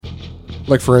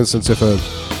Like, for instance, if the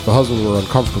husband were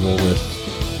uncomfortable with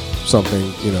something,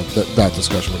 that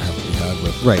discussion would have to be had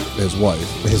with his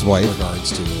wife. In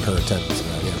regards to her attendance.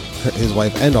 His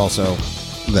wife, and also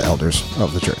the elders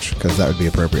of the church, because that would be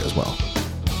appropriate as well.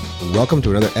 Welcome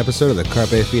to another episode of the Carpe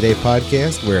Fide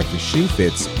podcast, where if the shoe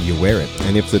fits, you wear it.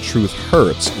 And if the truth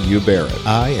hurts, you bear it.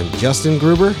 I am Justin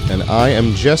Gruber. And I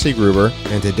am Jesse Gruber.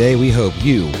 And today we hope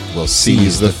you will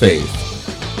seize the faith.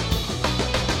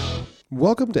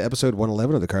 Welcome to episode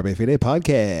 111 of the Carpe Fide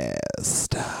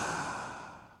podcast.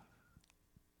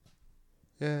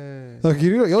 Yay. Look,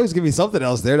 you always give me something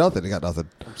else there. Nothing. I got nothing.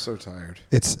 I'm so tired.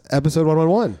 It's episode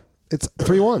 111. It's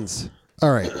 3 ones.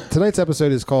 All right. Tonight's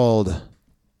episode is called...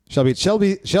 Shall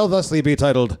thusly be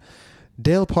titled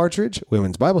Dale Partridge,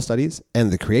 Women's Bible Studies, and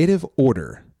the Creative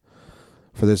Order.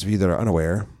 For those of you that are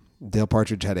unaware, Dale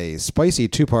Partridge had a spicy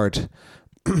 2-part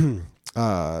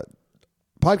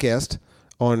podcast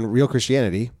on Real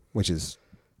Christianity, which is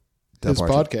Dale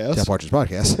Partridge's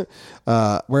podcast,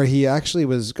 where he actually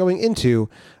was going into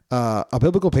a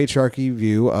biblical patriarchy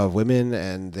view of women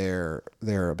and their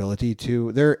ability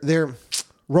to their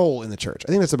role in the church. I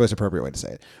think that's the most appropriate way to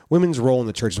say it. Women's role in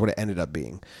the church is what it ended up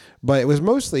being. But it was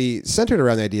mostly centered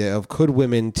around the idea of, could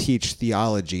women teach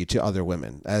theology to other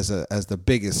women as the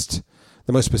biggest,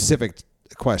 the most specific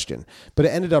question. But it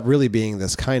ended up really being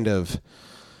this kind of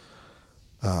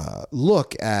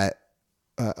look at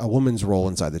a woman's role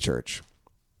inside the church.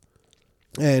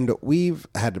 And we've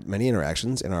had many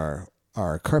interactions in our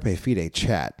Carpe Fide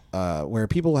chat where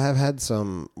people have had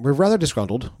we're rather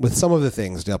disgruntled with some of the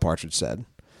things Dale Partridge said.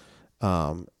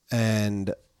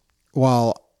 And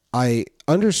while I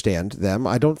understand them,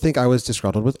 I don't think I was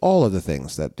disgruntled with all of the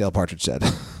things that Dale Partridge said.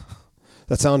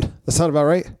 That sound about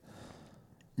right?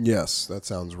 Yes, that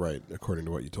sounds right, according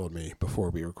to what you told me before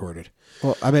we recorded.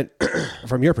 Well, I meant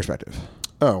from your perspective.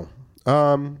 Oh,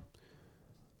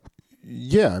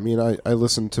 yeah. I mean, I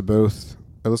listened to both.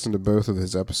 I listened to both of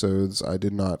his episodes. I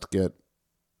did not get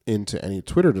into any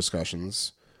Twitter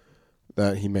discussions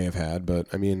that he may have had, but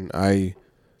I mean, I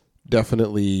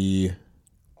definitely,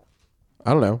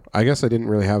 I don't know. I guess I didn't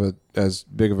really have as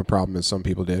big of a problem as some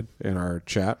people did in our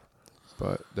chat,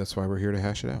 but that's why we're here to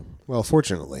hash it out. Well,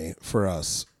 fortunately for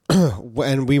us,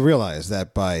 and we realize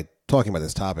that by talking about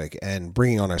this topic and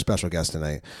bringing on our special guest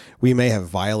tonight, we may have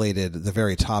violated the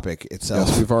very topic itself.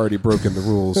 Yes, we've already broken the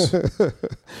rules.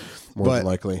 More than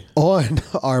likely. On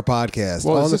our podcast.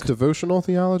 Well, is this devotional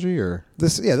theology or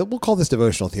this? Yeah, we'll call this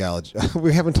devotional theology.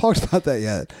 We haven't talked about that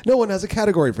yet. No one has a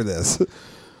category for this.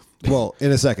 Well,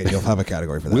 in a second, you'll have a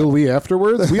category for that. Will we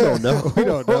afterwards? We don't know. We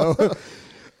don't know.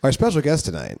 Our special guest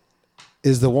tonight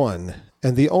is the one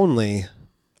and the only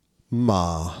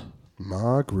Ma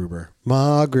Gruber.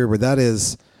 Ma Gruber. That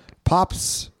is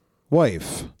Pop's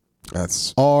wife.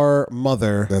 That's our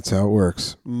mother. That's how it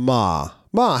works. Ma,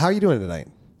 how are you doing tonight?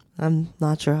 I'm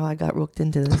not sure how I got rooked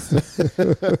into this.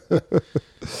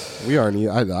 We aren't.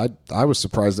 I was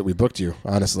surprised that we booked you,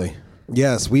 honestly.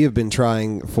 Yes, we have been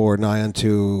trying for nigh on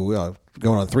to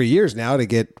going on 3 years now to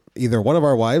get either one of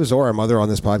our wives or our mother on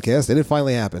this podcast, and it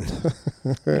finally happened.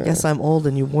 I guess I'm old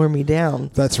and you wore me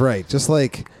down. That's right. Just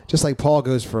like Paul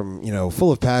goes from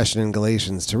full of passion in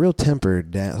Galatians to real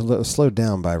tempered, slowed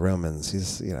down by Romans.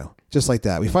 He's just like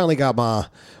that. We finally got Ma.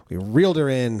 We reeled her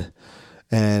in.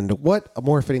 And what a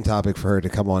more fitting topic for her to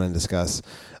come on and discuss.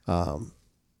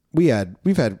 We've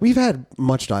had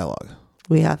much dialogue.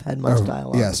 We have had much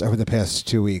dialogue. Yes, over the past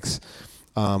 2 weeks.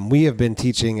 We have been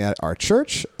teaching at our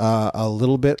church a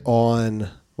little bit on.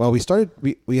 Well, we took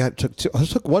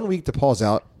 1 week to pause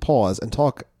and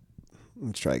talk.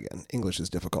 Let's try again. English is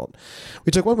difficult.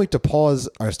 We took 1 week to pause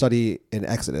our study in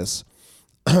Exodus,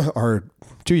 our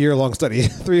 2-year-long study,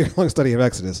 3-year-long study of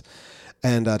Exodus.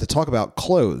 And to talk about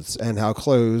clothes and how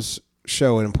clothes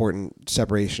show an important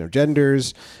separation of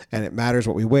genders, and it matters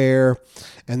what we wear.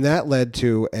 And that led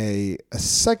to a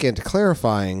second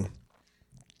clarifying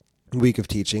week of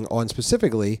teaching on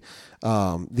specifically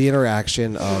the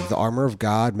interaction of the armor of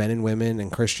God, men and women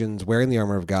and Christians wearing the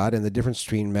armor of God, and the difference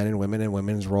between men and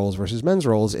women's roles versus men's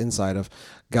roles inside of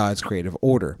God's creative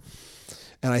order.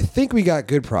 And I think we got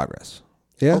good progress.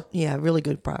 Yeah? Oh, yeah, really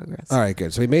good progress. All right,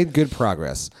 good. So we made good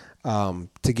progress to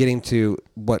getting to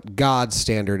what God's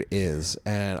standard is.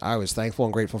 And I was thankful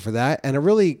and grateful for that. And it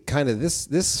really kind of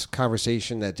this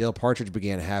conversation that Dale Partridge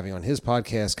began having on his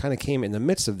podcast kind of came in the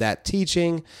midst of that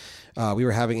teaching. We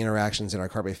were having interactions in our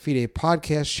Carpe Fide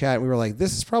podcast chat. And we were like,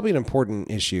 this is probably an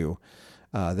important issue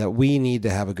that we need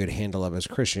to have a good handle of as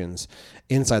Christians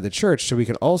inside the church, so we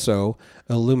can also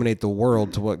illuminate the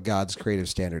world to what God's creative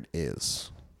standard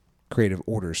is. Creative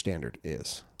order standard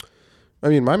is. I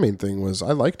mean, my main thing was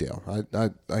I like Dale.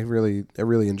 I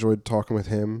really enjoyed talking with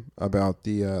him about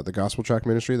the gospel track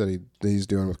ministry that he's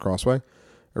doing with Crossway.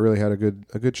 I really had a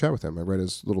good chat with him. I read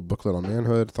his little booklet on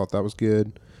manhood, thought that was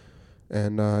good,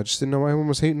 and I just didn't know why everyone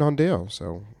was hating on Dale.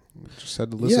 So just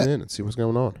had to listen in and see what's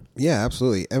going on. Yeah,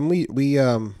 absolutely. And we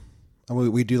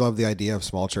do love the idea of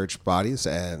small church bodies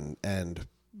and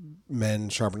men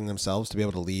sharpening themselves to be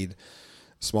able to lead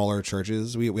smaller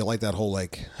churches. We like that whole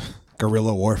like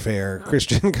guerrilla warfare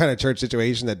Christian kind of church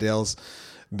situation that Dale's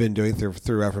been doing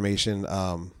through Reformation.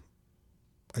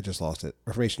 I just lost it.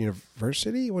 Reformation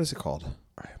University? What is it called?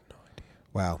 I have no idea.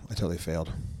 Wow, I totally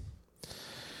failed.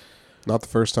 Not the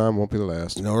first time, won't be the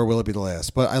last. Nor will it be the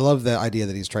last. But I love the idea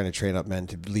that he's trying to train up men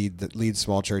to lead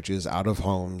small churches out of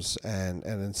homes and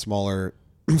in smaller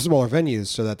venues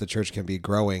so that the church can be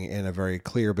growing in a very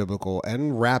clear, biblical,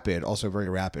 and also very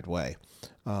rapid way.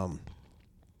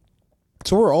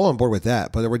 So we're all on board with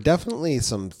that, but there were definitely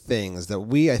some things that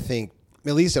I think,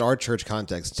 at least in our church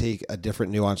context, take a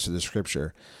different nuance to the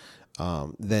scripture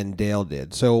than Dale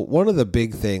did. So one of the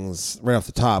big things right off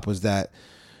the top was that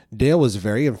Dale was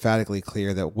very emphatically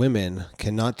clear that women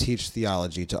cannot teach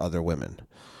theology to other women.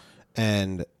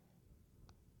 And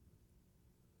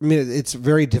I mean, it's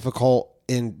very difficult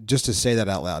just to say that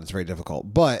out loud. It's very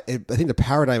difficult, but I think the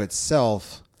paradigm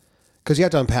itself, because you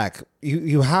have to unpack,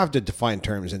 you have to define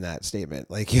terms in that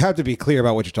statement. Like, you have to be clear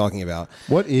about what you're talking about.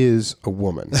 What is a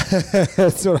woman?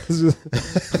 That's what I was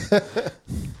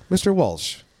Mr.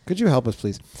 Walsh, could you help us,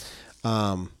 please?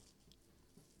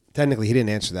 Technically, he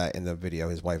didn't answer that in the video.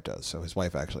 His wife does. So his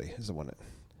wife actually is the one that...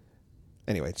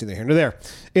 Anyway, it's neither here nor there.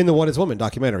 In the What is Woman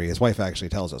documentary, his wife actually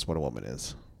tells us what a woman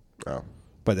is. Oh.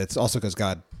 But it's also because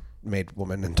God made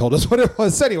woman and told us what it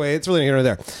was. Anyway, it's really here nor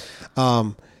there.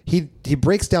 He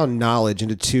breaks down knowledge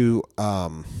into two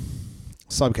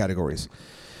subcategories.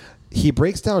 He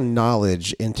breaks down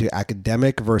knowledge into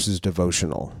academic versus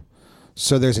devotional.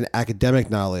 So there's an academic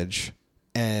knowledge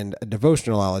and a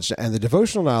devotional knowledge. And the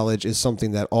devotional knowledge is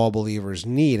something that all believers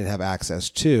need and have access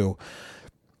to,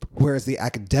 whereas the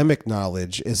academic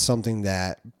knowledge is something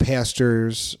that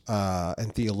pastors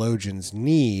and theologians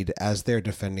need as they're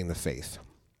defending the faith.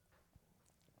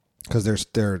 Because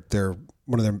they're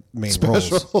one of their main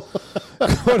roles.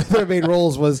 One of their main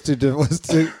roles was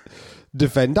to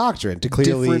defend doctrine, to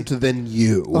clearly different than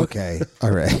you. Okay,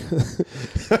 all right.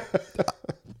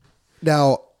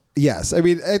 Now, yes, I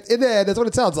mean, in the end, that's what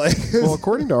it sounds like. Well,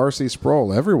 according to R.C.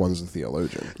 Sproul, everyone's a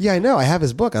theologian. Yeah, I know. I have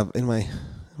his book up in my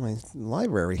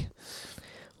library.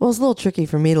 Well, it's a little tricky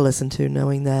for me to listen to,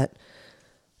 knowing that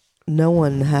no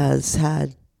one has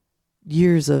had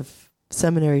years of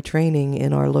seminary training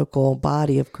in our local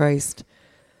body of Christ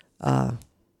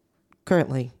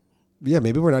currently. Yeah,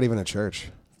 maybe we're not even a church.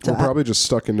 We're probably just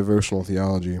stuck in devotional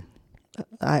theology.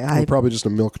 We're probably just a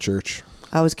milk church.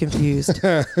 I was confused.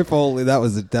 If only that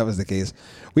was the case.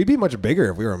 We'd be much bigger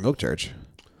if we were a milk church.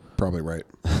 Probably right.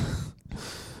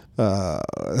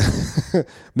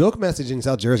 Milk messaging in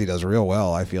South Jersey does real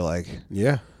well, I feel like.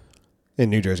 Yeah. In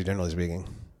New Jersey, generally speaking.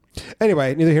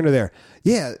 Anyway, neither here nor there.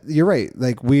 Yeah, you're right.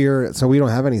 Like, we don't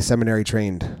have any seminary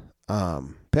trained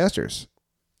pastors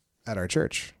at our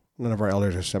church. None of our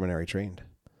elders are seminary trained,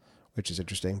 which is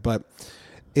interesting. But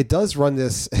it does run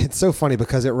this. It's so funny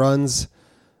because it runs.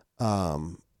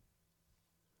 Like,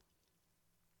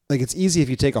 it's easy if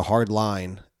you take a hard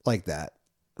line like that,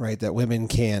 right? That women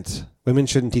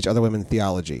shouldn't teach other women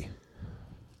theology.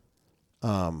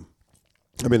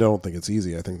 I mean, I don't think it's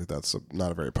easy. I think that's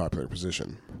not a very popular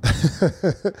position.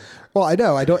 Well, I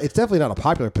know. It's definitely not a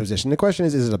popular position. The question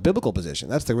is it a biblical position?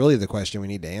 That's really the question we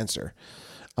need to answer.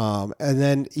 And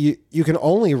then you can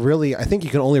only really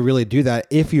do that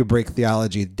if you break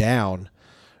theology down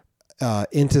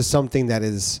into something that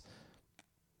has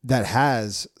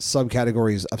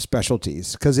subcategories of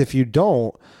specialties. Because if you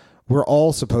don't, we're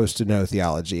all supposed to know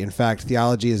theology. In fact,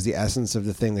 theology is the essence of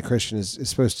the thing the Christian is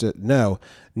supposed to know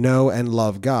and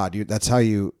love God. That's what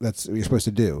you're supposed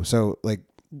to do. So, like,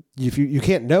 if you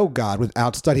can't know God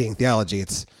without studying theology,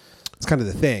 it's kind of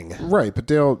the thing. Right, but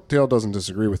Dale doesn't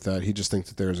disagree with that. He just thinks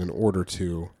that there's an order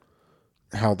to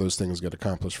how those things get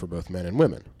accomplished for both men and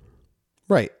women.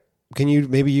 Right.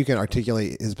 Maybe you can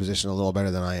articulate his position a little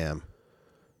better than I am.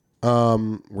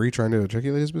 Were you trying to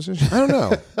articulate his position? I don't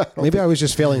know. Maybe I was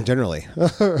just failing generally.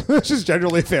 Just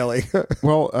generally failing.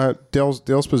 Well,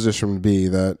 Dale's position would be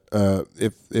that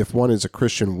if one is a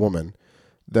Christian woman,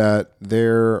 that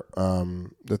their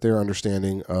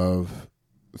understanding of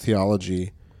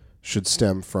theology should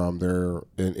stem from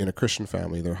in a Christian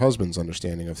family, their husband's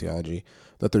understanding of theology,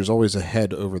 that there's always a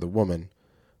head over the woman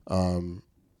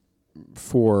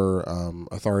for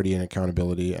authority and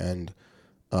accountability, and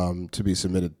to be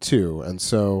submitted to. And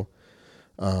so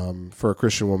for a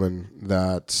Christian woman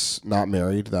that's not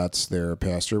married, that's their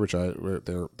pastor, which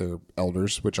their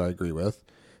elders, which I agree with.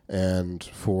 And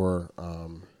for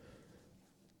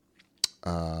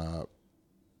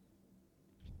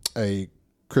a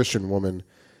Christian woman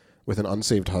with an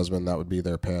unsaved husband, that would be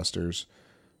their pastors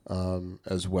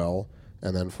as well.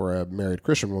 And then for a married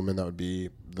Christian woman, that would be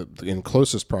in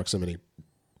closest proximity,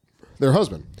 their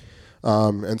husband.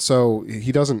 And so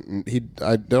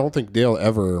I don't think Dale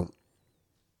ever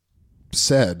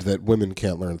said that women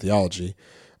can't learn theology.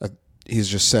 He's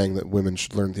just saying that women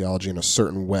should learn theology in a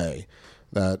certain way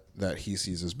that he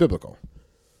sees as biblical,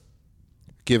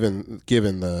 given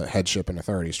the headship and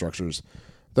authority structures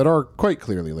that are quite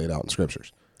clearly laid out in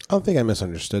scriptures. I don't think I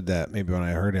misunderstood that maybe when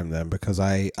I heard him then, because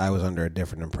I was under a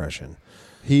different impression.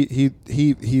 He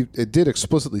did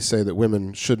explicitly say that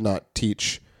women should not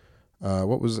teach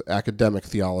academic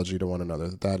theology to one another,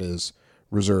 that is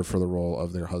reserved for the role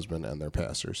of their husband and their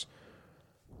pastors.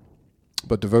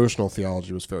 But devotional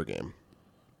theology was fair game.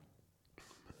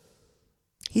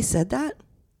 He said that?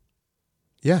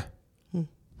 Yeah.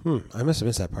 I must have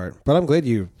missed that part. But I'm glad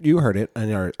you heard it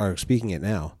and are speaking it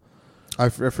now. I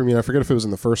forget if it was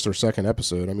in the first or second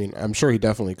episode. I mean, I'm sure he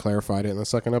definitely clarified it in the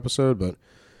second episode, but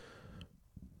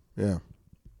yeah.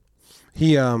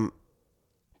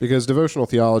 Because devotional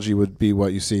theology would be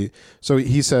what you see. So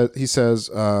he says,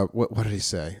 what did he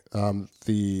say?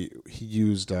 He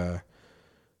used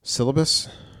syllabus,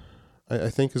 I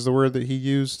think is the word that he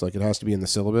used. Like it has to be in the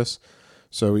syllabus.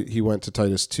 So he went to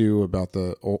Titus 2 about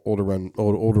the older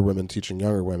women teaching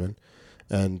younger women,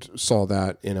 and saw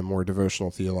that in a more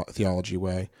devotional theology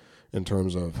way, in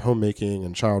terms of homemaking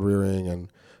and child rearing and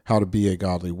how to be a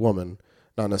godly woman,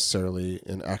 not necessarily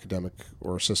in academic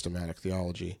or systematic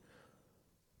theology.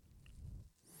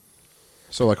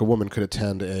 So like a woman could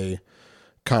attend a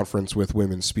conference with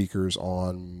women speakers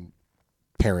on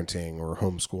parenting or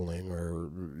homeschooling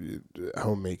or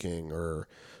homemaking or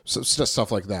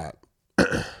stuff like that.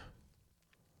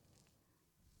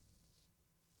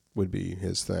 Would be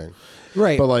his thing.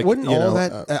 Right. But like, wouldn't all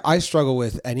that, I struggle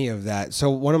with any of that. So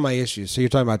one of my issues, so you're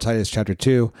talking about Titus chapter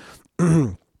 2.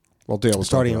 Well, Dale was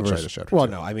starting talking in about verse. Titus chapter Well,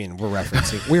 2. no, I mean,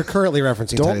 we're currently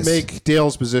referencing Don't Titus. make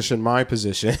Dale's position my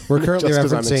position. We're currently just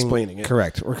 'cause I'm referencing, explaining it.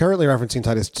 correct. We're currently referencing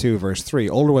Titus 2, verse 3.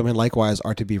 Older women likewise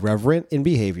are to be reverent in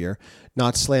behavior,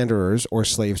 not slanderers or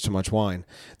slaves to much wine.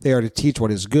 They are to teach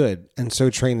what is good, and so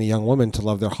train the young women to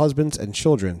love their husbands and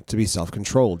children, to be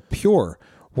self-controlled, pure,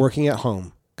 working at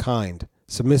home, kind,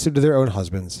 submissive to their own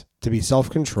husbands, to be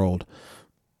self-controlled.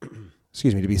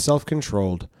 To be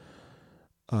self-controlled.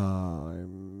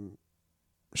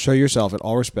 Show yourself in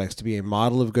all respects to be a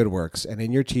model of good works, and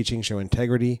in your teaching show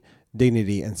integrity,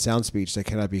 dignity, and sound speech that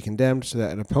cannot be condemned, so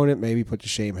that an opponent may be put to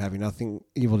shame, having nothing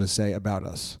evil to say about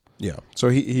us. Yeah. So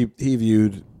he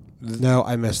viewed. No,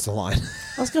 I missed the line.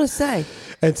 I was going to say.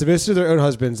 And submit to their own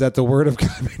husbands, that the word of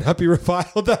God may not be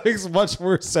reviled. That makes much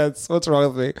more sense. What's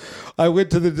wrong with me? I went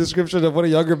to the description of what a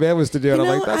younger man was to do, and I'm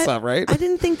like, that's not right. I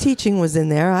didn't think teaching was in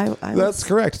there. That's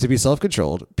correct. To be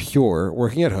self-controlled, pure,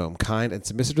 working at home, kind, and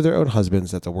submissive to their own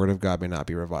husbands, that the word of God may not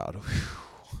be reviled.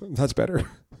 That's better.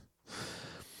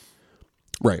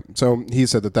 Right. So he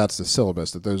said that that's the syllabus,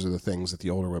 that those are the things that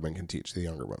the older women can teach the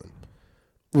younger women.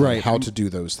 Right. How to do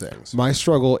those things. My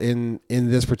struggle in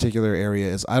this particular area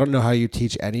is I don't know how you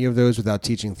teach any of those without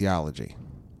teaching theology.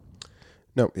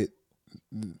 No,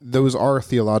 those are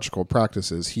theological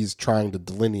practices. He's trying to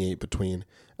delineate between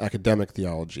academic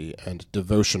theology and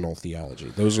devotional theology.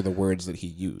 Those are the words that he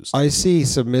used. I see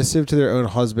submissive to their own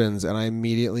husbands, and I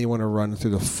immediately want to run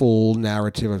through the full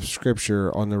narrative of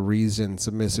Scripture on the reason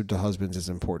submissive to husbands is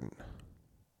important.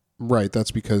 Right.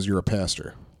 That's because you're a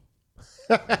pastor.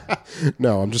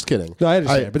 No, I'm just kidding. No, I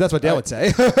understand, but that's what Dale would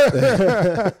say.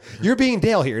 You're being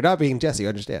Dale here, not being Jesse. I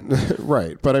understand.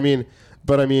 Right, but I mean,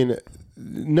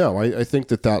 no. I think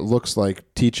that looks like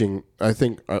teaching. I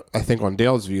think on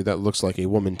Dale's view, that looks like a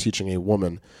woman teaching a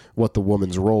woman what the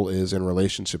woman's role is in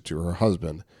relationship to her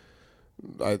husband.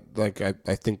 I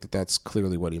think that that's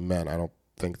clearly what he meant. I don't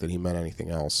think that he meant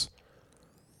anything else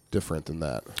different than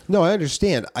that. No, I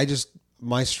understand.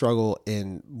 My struggle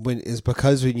is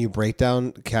because when you break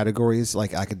down categories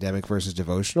like academic versus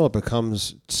devotional, the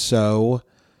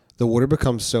water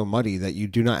becomes so muddy that you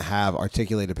do not have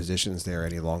articulated positions there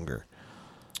any longer.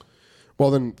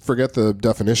 Well, then forget the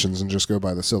definitions and just go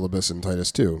by the syllabus in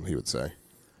Titus 2, he would say.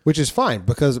 Which is fine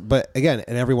but again,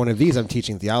 in every one of these, I'm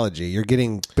teaching theology. You're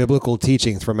getting biblical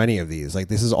teaching from any of these. Like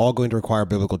this is all going to require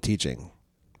biblical teaching,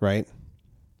 right?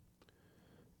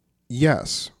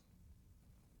 Yes.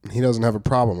 He doesn't have a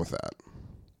problem with that.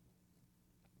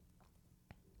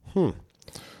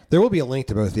 There will be a link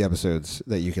to both the episodes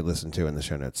that you can listen to in the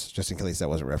show notes, just in case that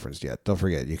wasn't referenced yet. Don't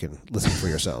forget, you can listen for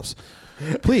yourselves.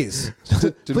 Please.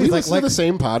 Did we listen to the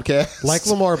same podcast? Like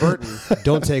Lamar Burton,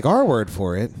 don't take our word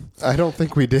for it. I don't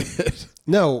think we did.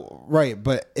 No, right.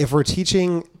 But if we're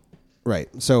teaching, right.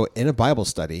 So in a Bible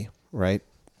study, right?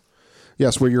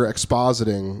 Yes, where you're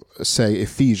expositing, say,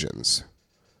 Ephesians.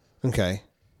 Okay.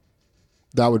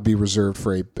 That would be reserved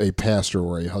for a pastor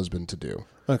or a husband to do.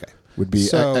 Okay. Would be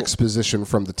So exposition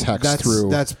from the text through.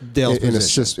 That's Dale's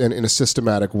position. In a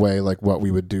systematic way, like what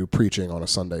we would do preaching on a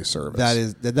Sunday service.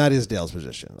 That is Dale's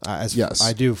position. Yes.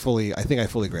 I think I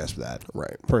fully grasp that.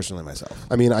 Right. Personally, myself.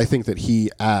 I mean, I think that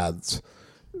he adds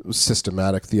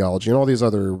systematic theology and all these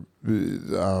other,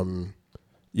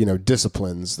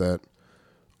 disciplines that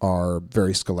are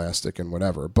very scholastic and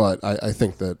whatever. But I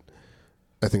think that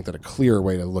a clear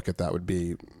way to look at that would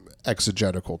be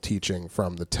exegetical teaching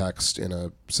from the text in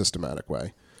a systematic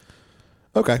way.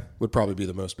 Okay. Would probably be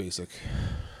the most basic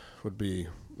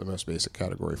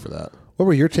category for that. What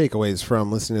were your takeaways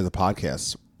from listening to the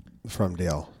podcasts from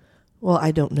Dale? Well,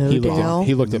 I don't know Dale.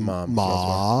 He looked at Mom.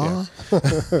 Ma.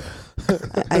 Yeah.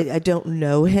 I don't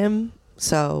know him,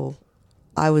 so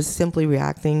I was simply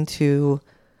reacting to,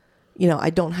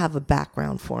 I don't have a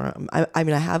background for him. I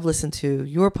mean, I have listened to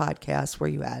your podcast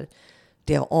where you had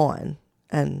Dale on,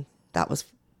 and that was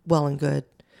well and good.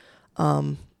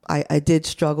 I did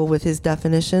struggle with his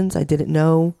definitions. I didn't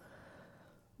know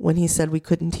when he said we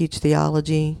couldn't teach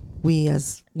theology, we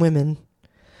as women.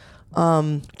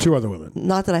 Two other women.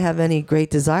 Not that I have any great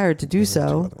desire to do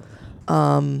so.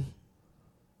 But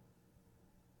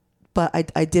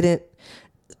I didn't.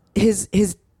 His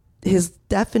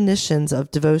definitions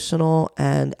of devotional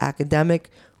and academic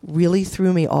really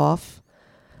threw me off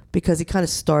because he kind of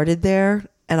started there,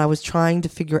 and I was trying to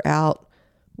figure out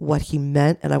what he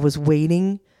meant, and I was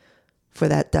waiting for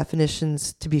that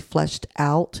definitions to be fleshed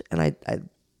out, and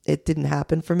it didn't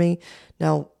happen for me.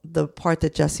 Now, the part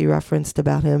that Jesse referenced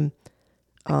about him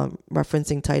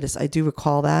referencing Titus, I do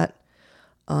recall that,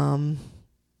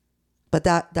 but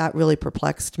that really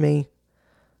perplexed me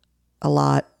a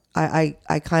lot.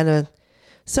 I kind of,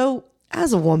 so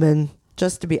as a woman,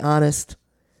 just to be honest,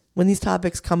 when these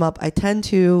topics come up, I'm sorry.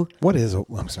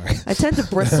 I tend to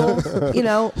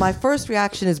bristle. My first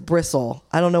reaction is bristle.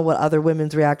 I don't know what other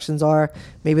women's reactions are.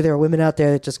 Maybe there are women out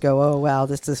there that just go, oh, wow,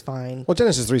 this is fine. Well,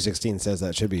 Genesis 3:16 says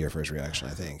that should be your first reaction,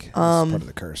 I think. It's part of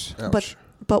the curse. Ouch.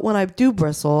 But when I do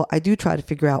bristle, I do try to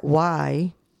figure out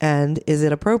why and is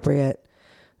it appropriate.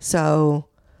 So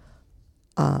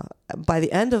by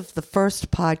the end of the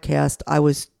first podcast, I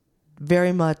was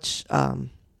very much...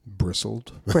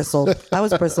 Bristled. I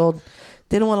was bristled.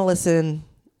 Didn't want to listen.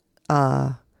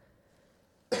 Thought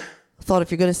if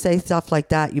you're going to say stuff like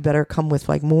that, you better come with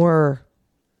like more.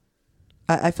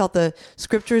 I felt the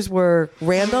scriptures were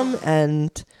random,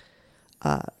 and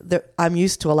I'm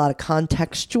used to a lot of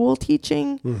contextual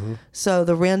teaching. Mm-hmm. So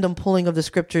the random pulling of the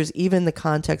scriptures, even the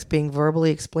context being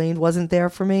verbally explained, wasn't there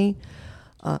for me.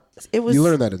 It was. You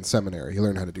learned that in seminary. You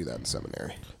learned how to do that in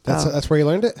seminary. That's where you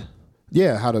learned it?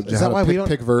 Yeah, how to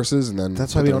pick verses and then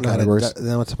that's why we don't know categories.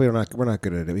 We're not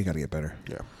good at it. We got to get better.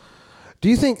 Yeah. Do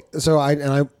you think so?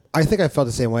 I think I felt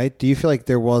the same way. Do you feel like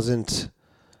there wasn't?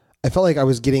 I felt like I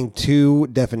was getting two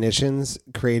definitions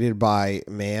created by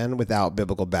man without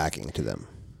biblical backing to them.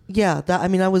 Yeah,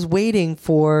 I was waiting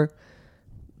for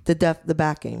the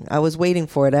backing. I was waiting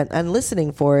for it and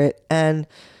listening for it and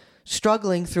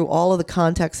struggling through all of the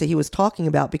context that he was talking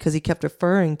about because he kept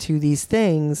referring to these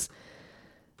things.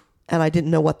 And I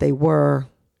didn't know what they were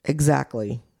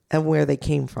exactly and where they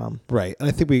came from. Right, and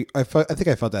I think I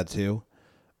felt that too.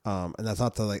 And that's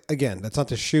not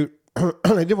to shoot.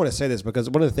 I did want to say this because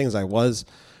one of the things I was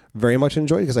very much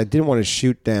enjoyed because I didn't want to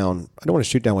shoot down. I don't want to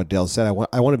shoot down what Dale said. I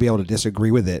want to be able to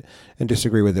disagree with it and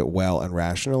disagree with it well and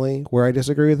rationally where I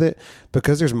disagree with it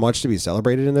because there's much to be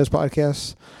celebrated in those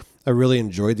podcasts. I really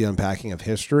enjoyed the unpacking of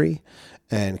history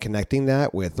and connecting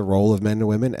that with the role of men and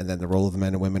women, and then the role of the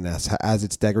men and women as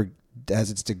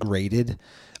it's degraded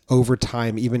over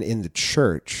time, even in the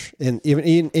church, and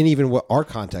even what our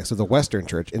context of the Western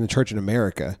church, in the church in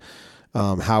America,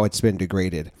 how it's been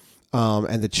degraded,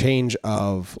 and the change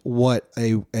of what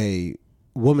a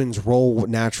woman's role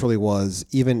naturally was,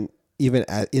 even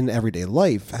in everyday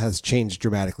life, has changed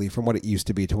dramatically from what it used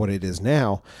to be to what it is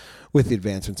now, with the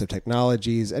advancements of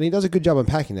technologies. And he does a good job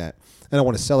unpacking that, and I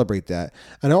want to celebrate that,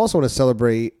 and I also want to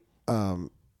celebrate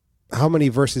how many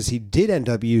verses he did end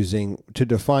up using to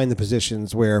define the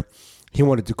positions where he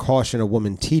wanted to caution a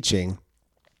woman teaching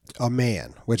a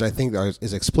man, which I think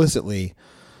is explicitly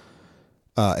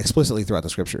explicitly throughout the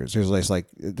scriptures.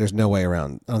 There's no way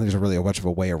around. I don't think there's really much of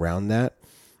a way around that.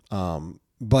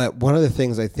 But one of the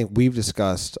things I think we've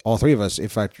discussed, all three of us, in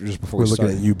fact, just before We're we looking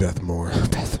started, at you, Beth Moore.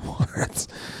 Beth Moore.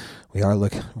 We are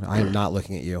looking. I am not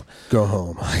looking at you. Go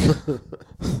home.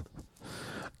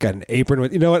 Got an apron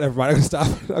with. You know what? Everybody,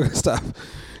 I'm gonna stop.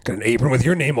 Got an apron with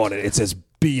your name on it. It says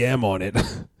BM on it.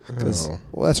 Oh.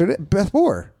 Well, that's her. Beth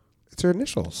Moore. It's her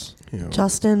initials. Yeah.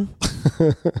 Justin.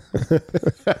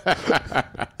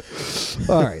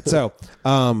 All right. So,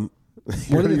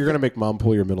 You're going to make Mom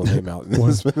pull your middle name out.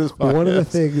 one of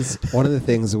the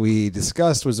things we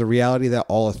discussed was the reality that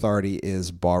all authority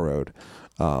is borrowed,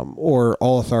 or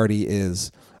all authority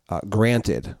is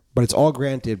granted, but it's all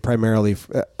granted primarily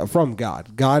from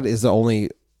God. God is the only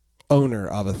owner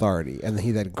of authority, and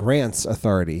he that grants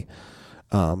authority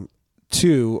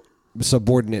to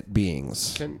subordinate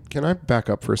beings. Can I back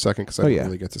up for a second, because I don't yeah.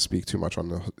 really get to speak too much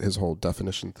on his whole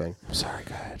definition thing. I'm sorry,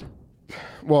 go ahead.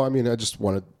 Well, I mean, I just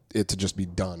wanted it to just be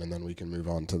done, and then we can move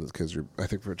on to this, because I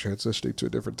think we're transitioning to a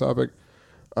different topic.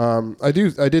 I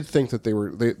did think that they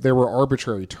were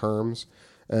arbitrary terms,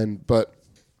 but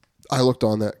I looked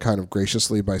on that kind of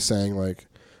graciously by saying, like,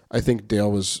 I think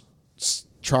Dale was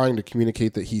trying to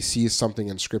communicate that he sees something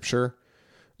in Scripture,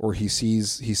 or he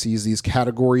sees these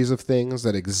categories of things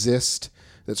that exist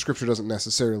that Scripture doesn't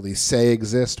necessarily say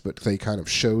exist, but they kind of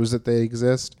shows that they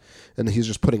exist, and he's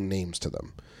just putting names to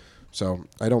them. So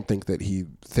I don't think that he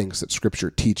thinks that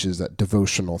Scripture teaches that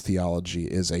devotional theology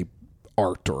is a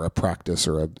art or a practice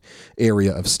or an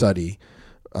area of study,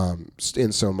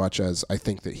 in so much as I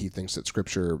think that he thinks that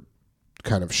Scripture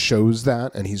kind of shows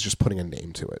that, and he's just putting a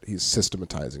name to it. He's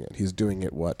systematizing it. He's doing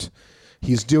what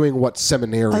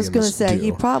seminarians do. I was going to say,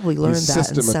 he probably learned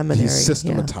that in seminary. He's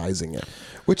systematizing it.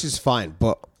 Which is fine,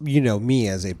 but me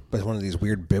as one of these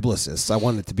weird biblicists, I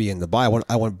want it to be in the Bible.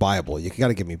 I want Bible. You got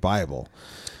to give me Bible.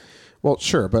 Well,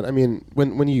 sure, but I mean,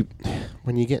 when you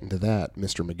get into that,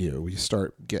 Mr. Magoo, we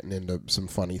start getting into some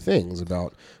funny things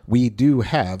about we do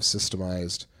have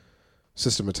systematized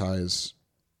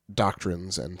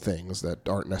doctrines and things that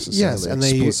aren't necessarily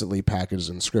explicitly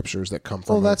packaged in scriptures that come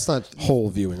from that's not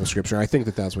whole viewing of scripture. I think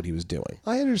that that's what he was doing.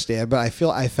 I understand, but I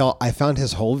found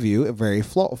his whole view very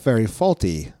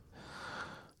faulty.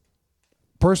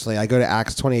 Personally, I go to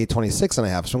Acts 28:26 and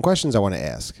I have some questions I want to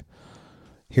ask.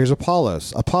 Here's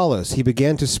Apollos. He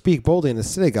began to speak boldly in the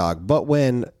synagogue, but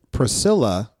when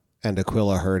Priscilla and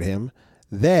Aquila heard him,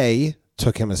 they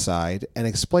took him aside and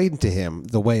explained to him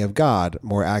the way of God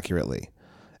more accurately.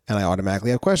 And I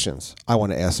automatically have questions. I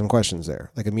want to ask some questions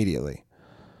there, like immediately.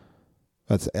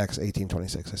 That's Acts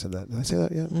 18:26. I said that. Did I say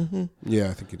that yet? Mm-hmm. Yeah,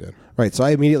 I think you did. Right. So I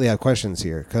immediately have questions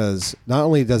here, because not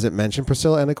only does it mention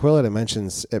Priscilla and Aquila, it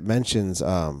mentions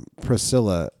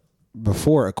Priscilla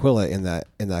before Aquila in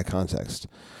that context.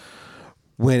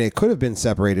 When it could have been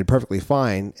separated perfectly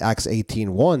fine, Acts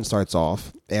 18:1 starts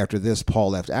off, after this Paul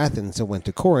left Athens and went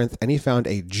to Corinth, and he found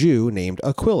a Jew named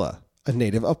Aquila, a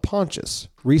native of Pontus,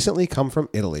 recently come from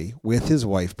Italy with his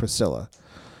wife Priscilla.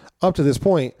 Up to this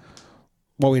point,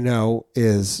 what we know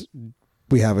is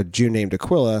we have a Jew named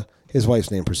Aquila, his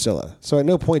wife's named Priscilla. So at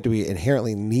no point do we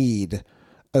inherently need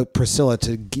Priscilla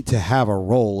to have a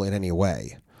role in any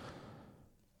way.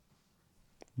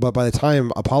 But by the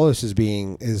time Apollos is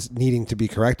needing to be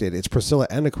corrected, it's Priscilla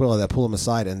and Aquila that pull him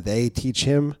aside, and they teach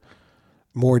him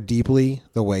more deeply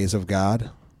the ways of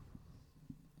God.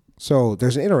 So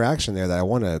there's an interaction there that I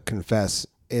want to confess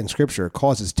in Scripture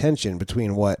causes tension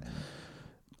between what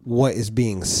is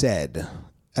being said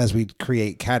as we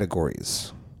create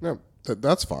categories. No,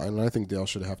 that's fine. And I think Dale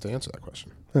should have to answer that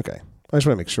question. Okay. I just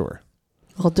want to make sure.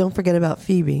 Well, don't forget about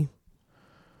Phoebe.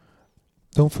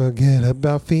 Don't forget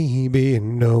about Phoebe.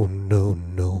 No, no,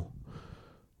 no.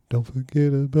 Don't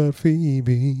forget about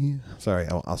Phoebe. Sorry,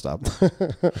 I'll stop.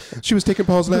 She was taking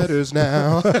Paul's letters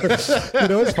now. You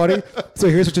know what's funny? So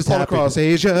here's what just happened. Across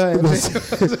Asia.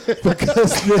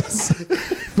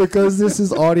 because this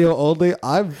is audio only,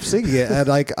 I'm singing it. And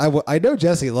I know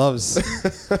Jesse loves...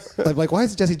 I'm like, why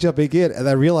is Jesse jumping in? And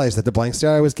I realized that the blank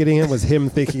stare I was getting him was him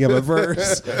thinking of a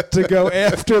verse to go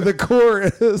after the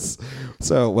chorus.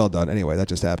 So, well done. Anyway, that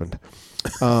just happened.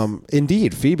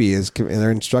 Indeed, Phoebe they're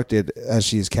instructed as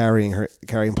she's carrying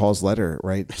Paul's letter,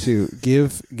 right, to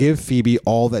give Phoebe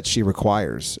all that she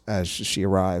requires as she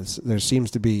arrives. There seems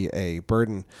to be a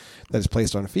burden that is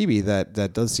placed on Phoebe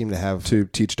that does seem to have to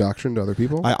teach doctrine to other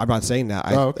people. I'm not saying that.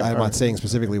 I'm not saying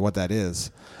specifically what that is.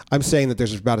 I'm saying that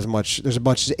there's as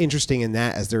much interesting in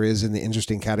that as there is in the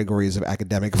interesting categories of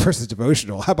academic versus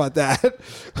devotional. How about that?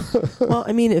 Well,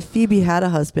 I mean, if Phoebe had a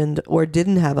husband or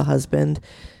didn't have a husband,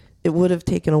 it would have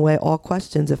taken away all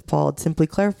questions if Paul had simply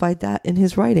clarified that in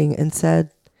his writing and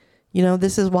said,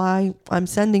 this is why I'm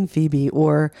sending Phoebe,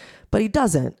 but he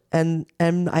doesn't. And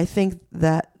I think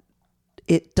that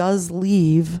it does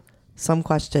leave some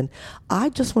question. I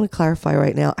just want to clarify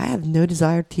right now, I have no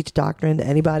desire to teach doctrine to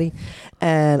anybody,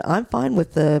 and I'm fine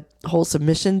with the whole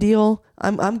submission deal.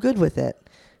 I'm good with it.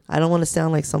 I don't want to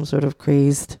sound like some sort of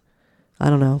crazed, I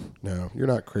don't know. No, you're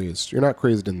not crazed. You're not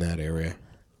crazed in that area.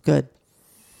 Good.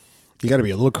 You got to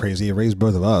be a little crazy. You raised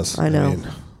both of us. I know.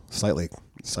 Slightly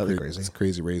crazy. It's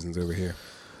crazy raisins over here.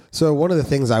 So one of the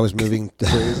things I was moving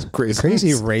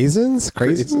crazy raisins,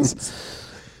 crayon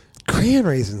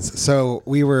raisins. So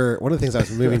one of the things I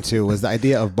was moving to was the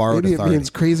idea of borrowed Maybe authority. it means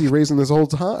crazy raisin this whole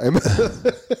time.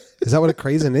 Is that what a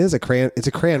craisin is? It's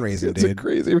a crayon raisin, dude.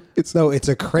 It's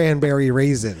a cranberry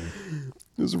raisin.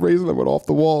 It's a raisin that went off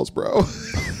the walls, bro.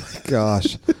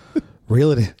 Gosh.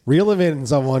 Reel him in,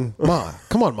 someone. Ma,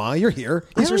 come on, Ma, you're here.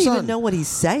 I don't even know what he's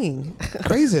saying.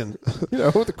 Craisin.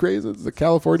 The craisins, the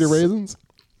California raisins.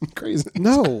 Craisins.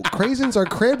 No, craisins are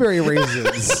cranberry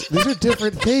raisins. These are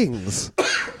different things.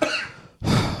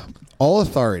 All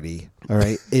authority, all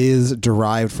right, is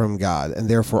derived from God, and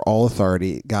therefore all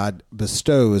authority God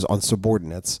bestows on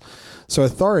subordinates. So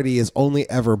authority is only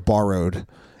ever borrowed,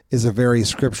 is a very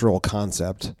scriptural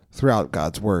concept throughout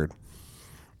God's word.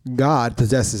 God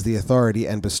possesses the authority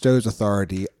and bestows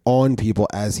authority on people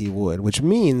as he would, which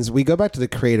means we go back to the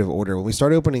creative order. When we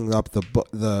start opening up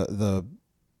the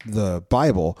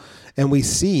Bible, and we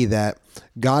see that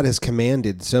God has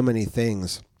commanded so many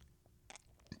things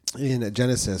in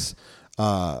Genesis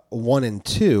 1 and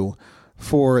 2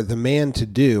 for the man to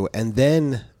do,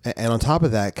 and on top of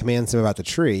that commands him about the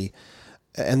tree,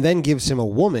 and then gives him a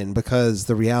woman, because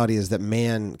the reality is that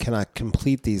man cannot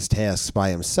complete these tasks by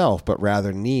himself, but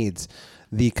rather needs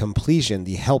the completion,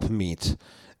 the helpmeet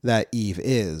that Eve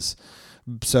is.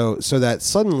 So that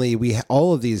suddenly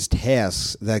all of these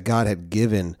tasks that God had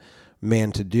given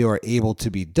man to do are able to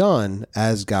be done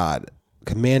as God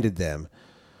commanded them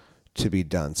to be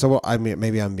done. So I mean,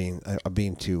 maybe I'm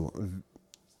being too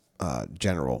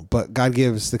general, but God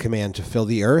gives the command to fill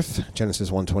the earth,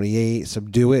 Genesis 1:28,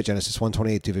 subdue it, Genesis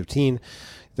 1:28-15.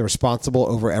 They're responsible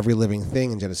over every living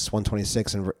thing in Genesis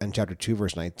 1:26 and chapter 2,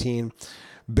 verse 19.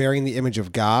 Bearing the image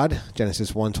of God,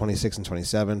 Genesis 1:26 and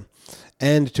 27,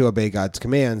 and to obey God's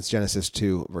commands, Genesis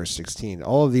 2, verse 16.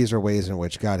 All of these are ways in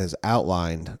which God has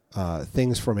outlined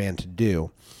things for man to do.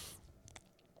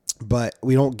 But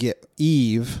we don't get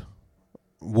Eve,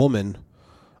 woman,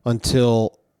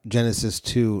 until Genesis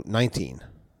 2:19.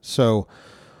 So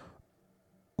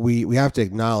we have to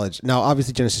acknowledge, now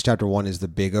obviously Genesis chapter 1 is the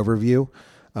big overview.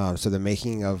 So the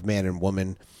making of man and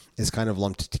woman is kind of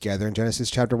lumped together in Genesis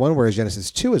chapter 1, whereas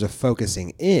Genesis 2 is a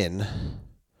focusing in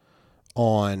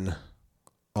on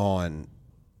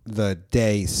the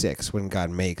day 6 when God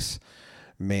makes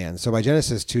man. So by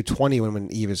Genesis 2:20,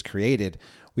 when Eve is created,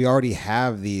 we already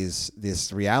have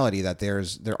this reality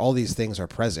that all these things are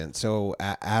present. So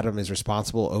Adam is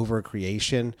responsible over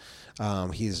creation.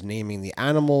 He's naming the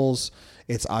animals.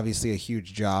 It's obviously a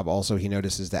huge job. Also, he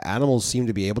notices that animals seem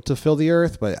to be able to fill the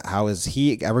earth, but how is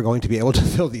he ever going to be able to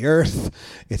fill the earth?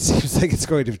 It seems like it's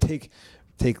going to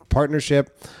take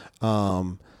partnership.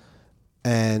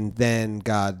 And then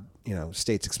God,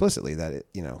 states explicitly that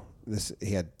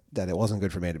that it wasn't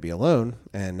good for man to be alone.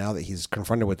 And now that he's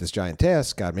confronted with this giant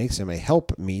task, God makes him a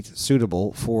helpmeet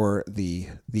suitable for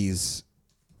these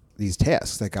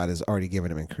tasks that God has already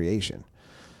given him in creation.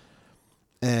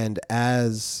 And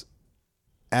as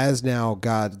now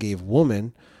God gave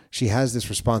woman, she has this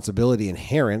responsibility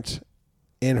inherent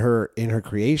in her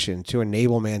creation to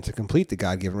enable man to complete the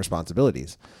God-given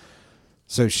responsibilities.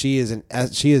 So she is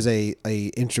a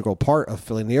integral part of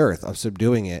filling the earth, of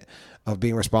subduing it, of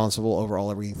being responsible over all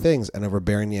living things, and over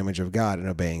bearing the image of God and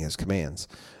obeying his commands.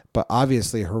 But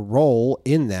obviously her role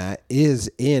in that is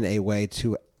in a way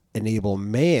to enable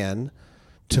man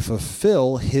to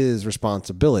fulfill his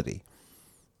responsibility,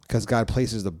 because God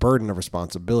places the burden of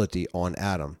responsibility on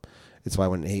Adam. It's why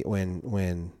when he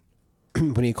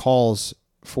calls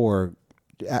for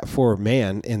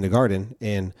man in the garden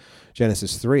in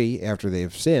Genesis 3, after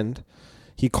they've sinned,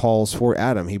 he calls for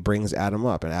Adam. He brings Adam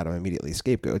up, and Adam immediately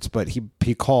scapegoats. But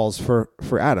he calls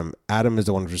for Adam. Adam is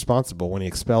the one who's responsible. When he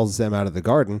expels them out of the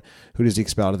garden, who does he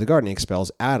expel out of the garden? He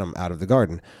expels Adam out of the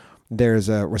garden. There's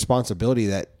a responsibility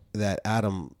that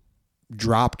Adam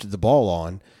dropped the ball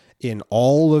on in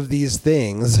all of these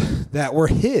things that were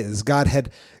his. God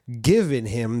had given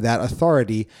him that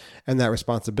authority and that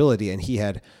responsibility, and he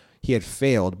had he had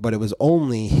failed, but it was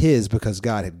only his because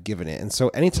God had given it. And so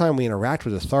anytime we interact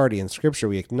with authority in Scripture,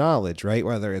 we acknowledge, right,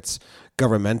 whether it's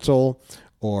governmental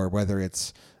or whether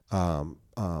it's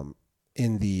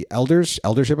in the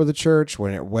eldership of the church,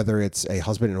 whether it's a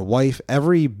husband and a wife,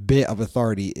 every bit of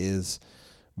authority is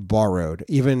borrowed.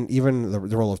 Even the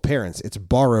role of parents, it's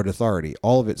borrowed authority.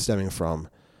 All of it stemming from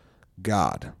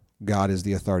God. God is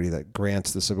the authority that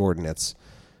grants the subordinates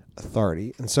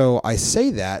authority. And so I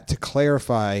say that to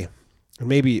clarify,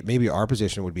 maybe our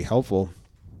position would be helpful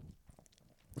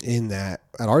in that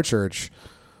at our church,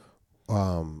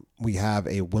 we have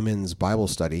a women's Bible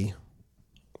study,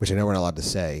 which I know we're not allowed to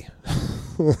say.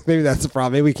 Maybe that's the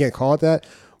problem. Maybe we can't call it that.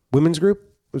 Women's group?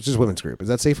 It's just women's group. Is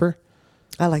that safer?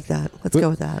 I like that. Let's go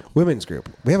with that. Women's group.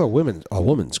 We have a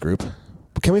women's group.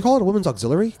 But can we call it a women's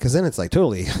auxiliary? Because then it's like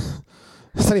totally,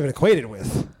 it's not even equated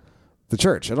with the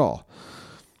church at all.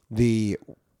 The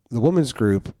women's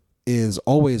group is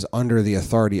always under the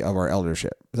authority of our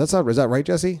eldership. Is that right,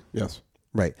 Jesse? Yes.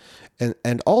 Right.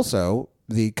 And also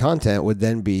the content would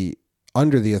then be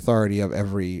under the authority of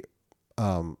every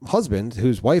husband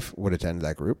whose wife would attend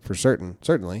that group for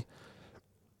certainly.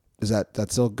 Is that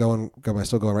still going? Am I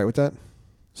still going right with that?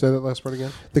 Say that last part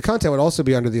again. The content would also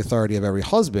be under the authority of every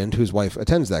husband whose wife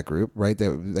attends that group, right? They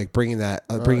like bringing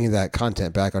that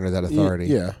content back under that authority.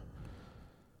 Yeah.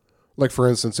 Like for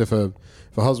instance, if a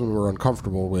husband were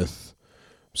uncomfortable with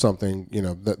something,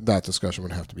 that discussion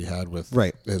would have to be had with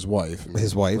his wife. In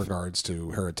regards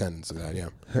to her attendance of that. Yeah.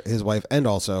 His wife and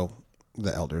also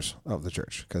the elders of the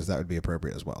church, because that would be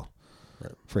appropriate as well,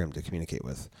 right, for him to communicate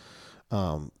with.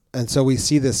 And so we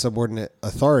see this subordinate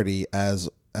authority as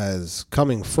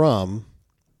coming from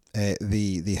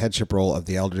the headship role of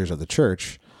the elders of the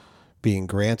church being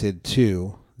granted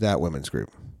to that women's group.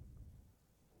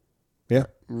 Yeah.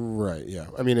 Right. Yeah.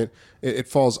 I mean, it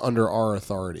falls under our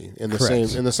authority in the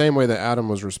Correct. in the same way that Adam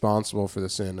was responsible for the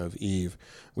sin of Eve.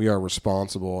 We are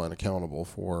responsible and accountable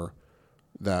for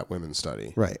that women's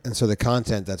study. Right. And so the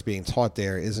content that's being taught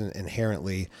there isn't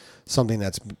inherently something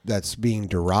that's being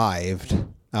derived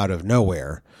out of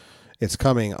nowhere. It's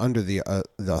coming under the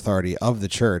authority of the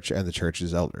church and the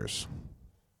church's elders.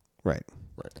 Right.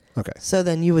 Right. Okay. So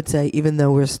then you would say, even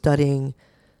though we're studying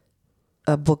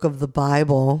a book of the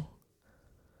Bible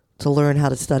to learn how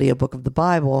to study a book of the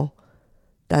Bible,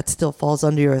 that still falls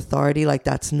under your authority. Like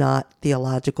that's not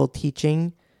theological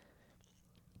teaching.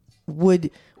 Would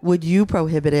you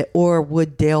prohibit it, or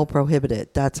would Dale prohibit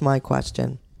it? That's my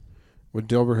question. Would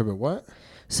Dale prohibit what?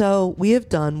 So we have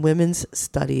done women's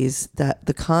studies that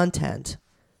the content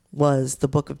was the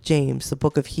book of James, the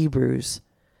book of Hebrews.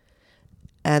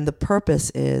 And the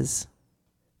purpose is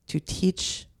to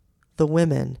teach the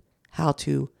women how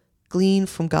to glean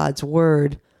from God's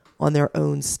word on their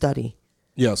own study.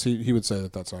 Yes, he would say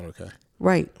that that's not okay.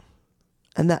 Right.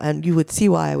 And you would see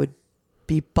why I would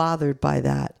be bothered by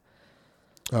that.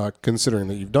 Considering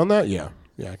that you've done that, yeah,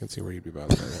 I can see where you'd be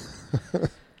bothered by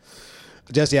that.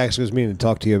 Jesse actually was meaning to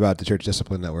talk to you about the church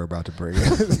discipline that we're about to bring.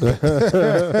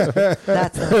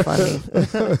 That's not funny.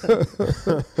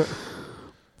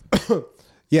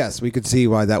 Yes, we could see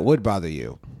why that would bother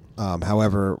you.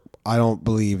 However, I don't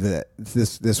believe that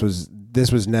this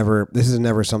is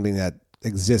never something that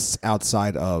exists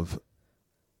outside of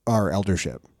our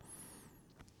eldership.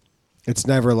 It's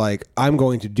never like, I'm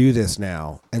going to do this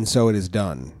now, and so it is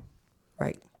done.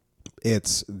 Right.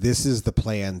 This is the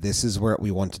plan. This is where we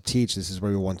want to teach. This is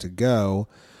where we want to go.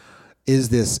 Is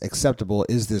this acceptable?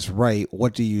 Is this right?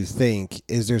 What do you think?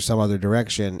 Is there some other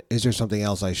direction? Is there something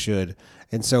else I should?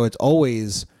 And so it's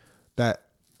always that,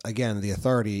 again, the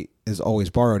authority is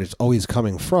always borrowed. It's always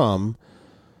coming from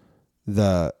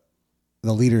the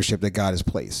leadership that God has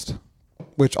placed,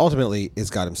 which ultimately is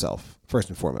God himself, first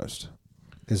and foremost.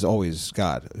 Is always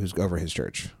God who's over his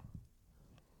church.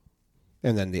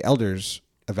 And then the elders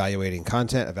evaluating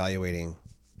content, evaluating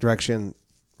direction,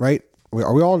 right?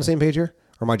 Are we all on the same page here?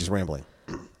 Or am I just rambling?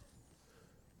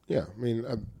 Yeah, I mean,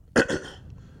 I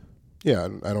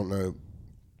don't know.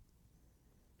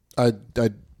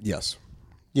 Yes.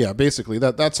 Yeah, basically,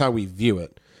 that's how we view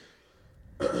it.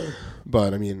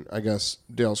 But, I mean, I guess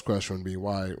Dale's question would be,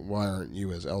 why aren't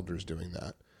you as elders doing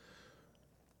that?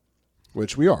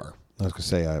 Which we are. I was going to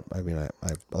say, I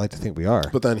like to think we are.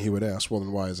 But then he would ask, well,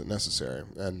 then why is it necessary?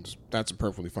 And that's a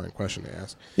perfectly fine question to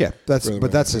ask. Yeah, that's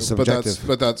a subjective.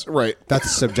 But that's right. That's a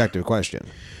subjective question.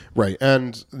 Right.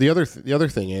 And the other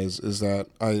thing is that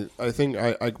I think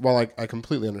while I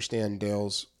completely understand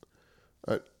Dale's,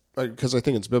 because I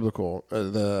think it's biblical,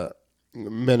 the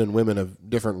men and women have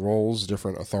different roles,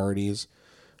 different authorities,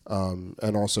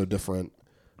 and also different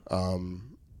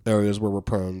areas where we're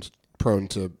prone prone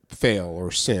to fail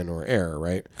or sin or error,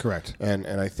 right? Correct. And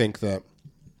I think that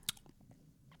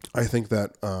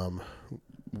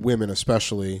women,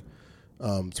 especially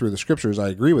through the scriptures, I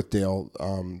agree with Dale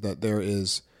that there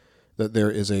is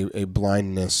a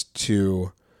blindness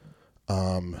to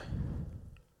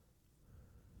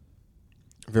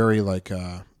very like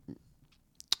I'm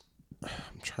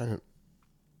trying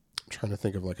to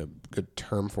think of like a good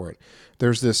term for it.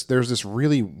 There's this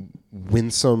really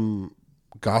winsome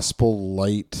gospel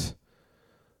light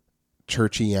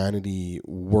churchianity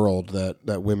world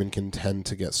that women can tend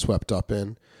to get swept up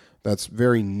in. That's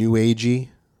very new agey,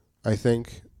 I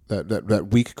think. That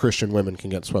weak Christian women can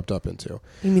get swept up into.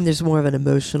 You mean there's more of an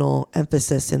emotional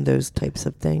emphasis in those types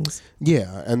of things?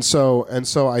 Yeah, and so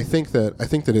I think that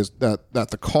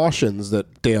the cautions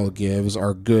that Dale gives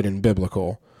are good and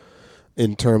biblical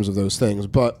in terms of those things.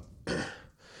 But,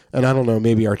 and I don't know,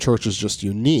 maybe our church is just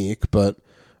unique, but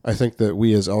I think that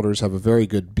we as elders have a very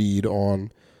good bead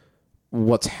on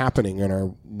what's happening in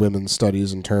our women's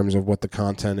studies in terms of what the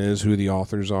content is, who the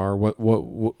authors are,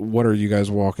 what are you guys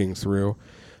walking through,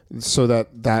 so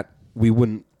that we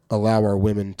wouldn't allow our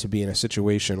women to be in a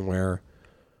situation where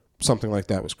something like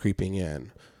that was creeping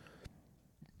in.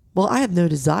 Well, I have no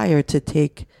desire to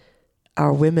take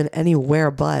our women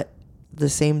anywhere but the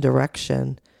same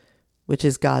direction, which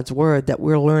is God's word that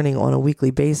we're learning on a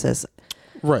weekly basis.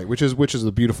 Right, which is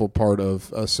the beautiful part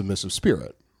of a submissive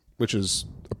spirit, which is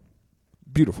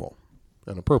beautiful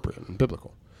and appropriate and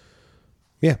biblical.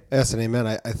 Yeah, yes and amen.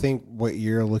 I think what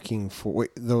you're looking for,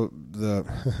 so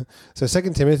 2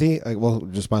 Timothy, well,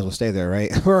 just might as well stay there, right?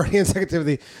 We're already in 2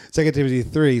 Timothy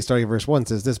 3, starting at verse 1,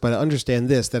 says this, "But understand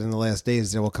this, that in the last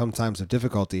days there will come times of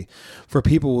difficulty, for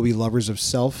people will be lovers of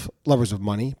self, lovers of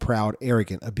money, proud,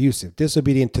 arrogant, abusive,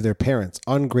 disobedient to their parents,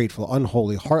 ungrateful,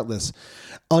 unholy, heartless,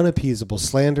 unappeasable,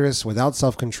 slanderous, without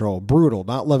self-control, brutal,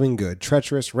 not loving good,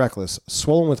 treacherous, reckless,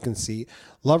 swollen with conceit,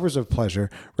 lovers of pleasure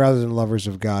rather than lovers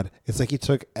of God." It's like he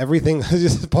took everything.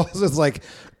 Paul is like,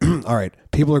 all right,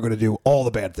 people are going to do all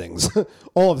the bad things,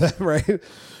 all of them, right?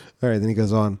 All right, then he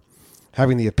goes on,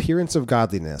 having the appearance of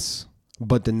godliness,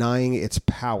 but denying its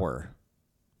power.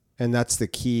 And that's the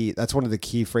key. That's one of the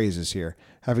key phrases here.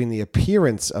 Having the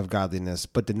appearance of godliness,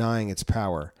 but denying its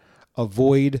power.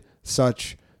 Avoid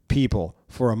such people,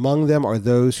 for among them are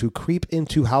those who creep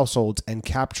into households and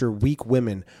capture weak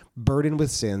women, burdened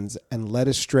with sins and led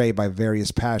astray by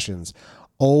various passions,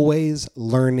 always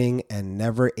learning and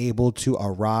never able to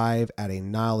arrive at a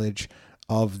knowledge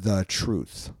of the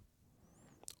truth.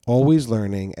 Always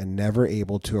learning and never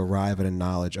able to arrive at a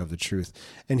knowledge of the truth.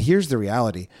 And here's the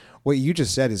reality. What you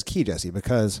just said is key, Jesse,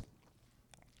 because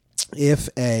if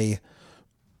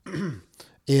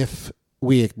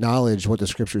we acknowledge what the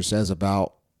scripture says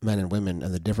about men and women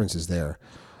and the differences there,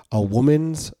 a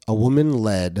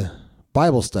woman-led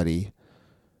Bible study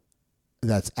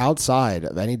that's outside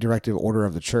of any directive order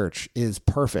of the church is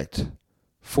perfect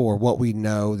for what we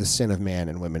know the sin of man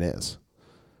and women is.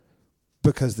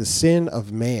 Because the sin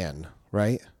of man,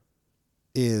 right,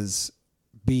 is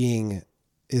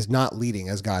not leading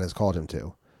as God has called him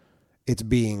to. It's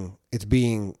being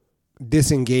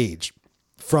disengaged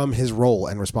from his role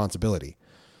and responsibility.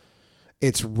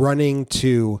 It's running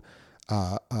to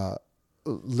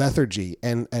lethargy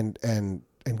and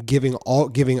giving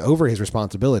over his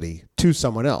responsibility to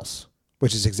someone else,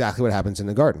 which is exactly what happens in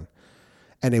the garden.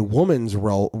 And a women's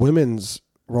role,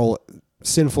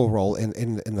 sinful role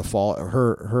in the fall,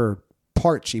 her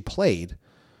part she played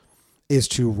is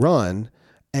to run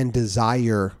and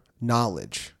desire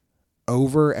knowledge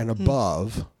over and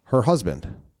above her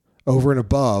husband, over and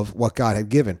above what God had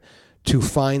given, to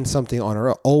find something on her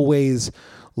own, always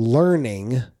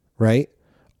learning, right?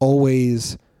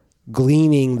 Always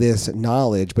gleaning this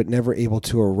knowledge, but never able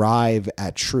to arrive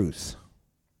at truth.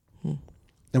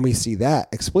 And we see that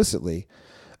explicitly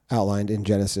outlined in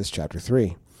Genesis chapter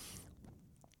 3.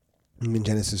 In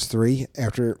Genesis 3,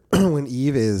 after when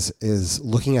Eve is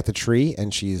looking at the tree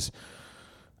and she's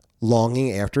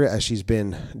longing after it as she's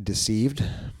been deceived,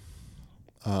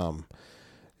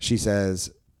 she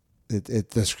says,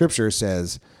 the scripture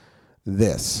says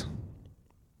this.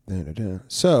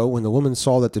 So when the woman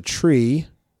saw that the tree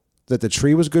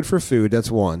was good for food,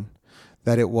 that's one,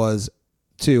 that it was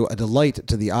 2, a delight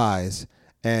to the eyes,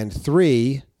 and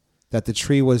 3, that the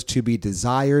tree was to be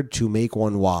desired to make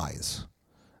one wise.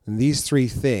 And these 3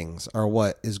 things are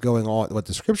what is going on, what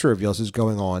the scripture reveals is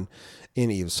going on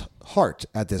in Eve's heart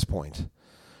at this point.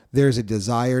 There's a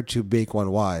desire to make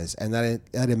one wise, and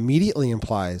that immediately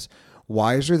implies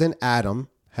wiser than Adam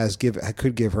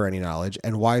could give her any knowledge,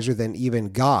 and wiser than even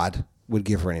God would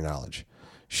give her any knowledge.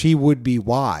 She would be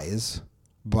wise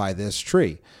by this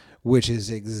tree, which is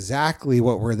exactly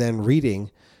what we're then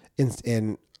reading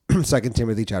in 2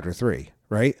 Timothy chapter 3,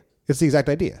 right? It's the exact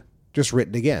idea, just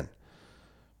written again.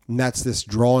 And that's this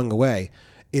drawing away.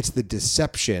 It's the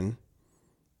deception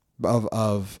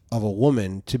of a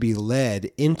woman to be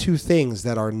led into things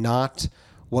that are not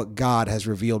what God has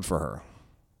revealed for her.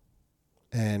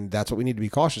 And that's what we need to be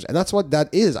cautious. And that's what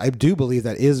that is. I do believe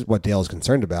that is what Dale is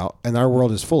concerned about. And our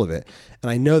world is full of it.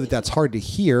 And I know that that's hard to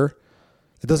hear.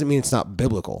 It doesn't mean it's not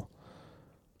biblical.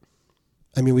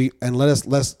 I mean, let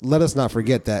us not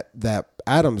forget that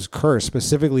Adam's curse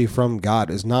specifically from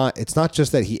God it's not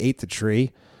just that he ate the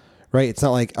tree, right? It's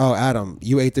not like, oh, Adam,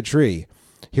 you ate the tree.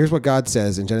 Here's what God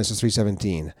says in Genesis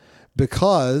 3:17.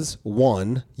 Because,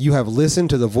 1, you have listened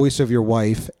to the voice of your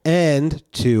wife, and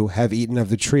 2, have eaten of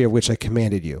the tree of which I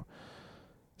commanded you.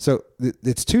 So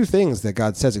it's 2 things that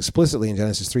God says explicitly in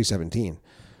Genesis 3:17.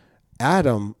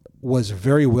 Adam was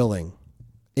very willing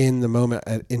in the moment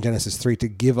in Genesis 3 to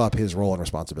give up his role and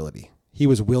responsibility. He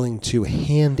was willing to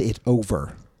hand it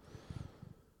over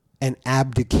and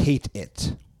abdicate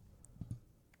it.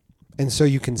 And so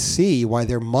you can see why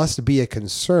there must be a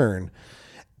concern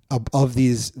of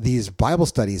these Bible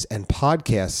studies and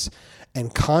podcasts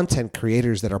and content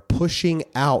creators that are pushing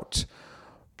out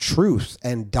truth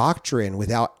and doctrine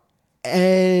without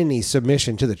any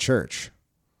submission to the church.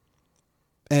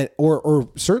 And or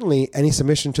certainly any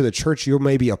submission to the church you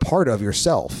may be a part of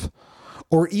yourself.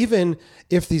 Or even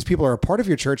if these people are a part of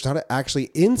your church, not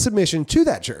actually in submission to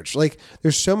that church. Like,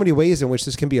 there's so many ways in which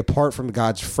this can be apart from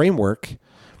God's framework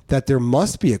that there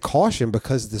must be a caution,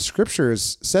 because the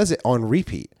scriptures says it on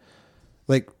repeat.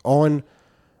 Like all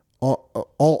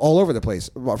over the place.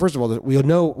 Well, first of all, we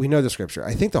know the scripture.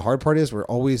 I think the hard part is we're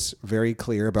always very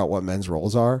clear about what men's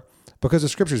roles are, because the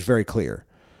scripture is very clear.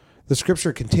 The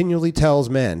scripture continually tells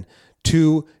men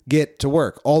to get to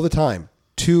work all the time,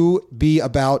 to be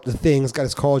about the things God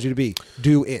has called you to be.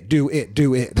 Do it, do it,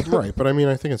 do it. Right, but I mean,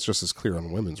 I think it's just as clear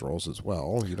on women's roles as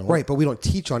well. Right, but we don't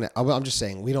teach on it. I'm just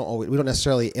saying we don't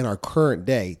necessarily in our current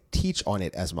day teach on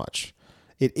it as much.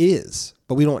 It is,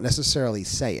 but we don't necessarily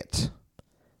say it.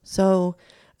 So,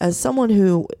 as someone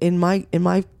who, in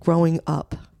my growing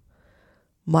up,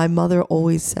 my mother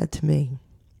always said to me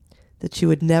that she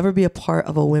would never be a part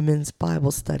of a women's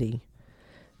Bible study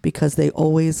because they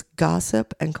always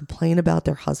gossip and complain about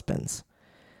their husbands.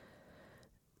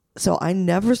 So I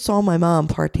never saw my mom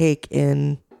partake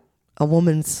in a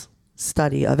woman's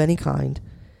study of any kind.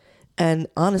 And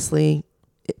honestly,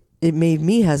 it made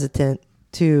me hesitant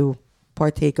to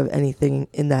partake of anything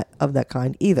of that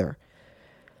kind either.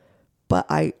 But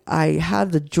I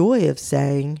have the joy of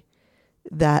saying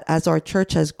that as our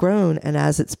church has grown and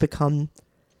as it's become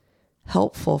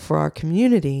helpful for our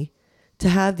community to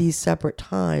have these separate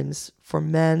times for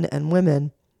men and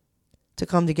women to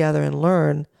come together and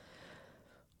learn,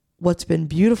 what's been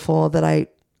beautiful that I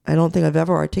don't think I've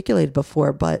ever articulated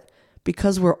before, but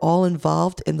because we're all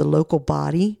involved in the local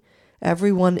body,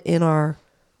 everyone in our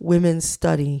women's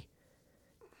study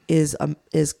is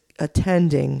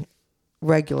attending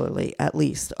regularly, at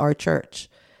least our church.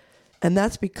 And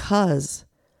that's because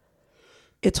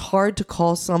it's hard to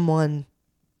call someone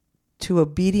to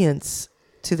obedience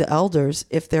to the elders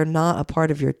if they're not a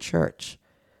part of your church.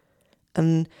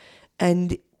 And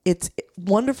it's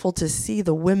wonderful to see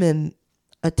the women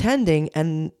attending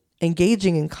and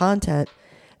engaging in content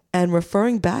and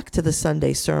referring back to the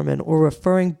Sunday sermon or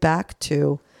referring back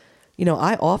to,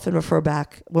 I often refer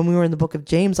back, when we were in the book of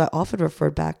James, I often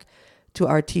referred back to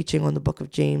our teaching on the book of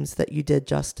James that you did,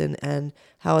 Justin, and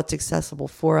how it's accessible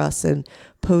for us, and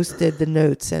posted the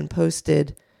notes and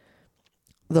posted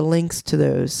the links to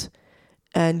those.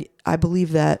 And I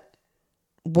believe that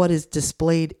what is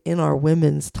displayed in our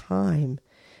women's time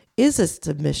is a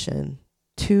submission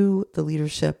to the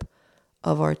leadership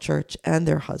of our church and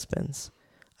their husbands.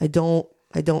 I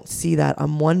don't see that.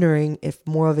 I'm wondering if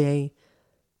more of a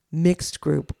mixed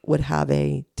group would have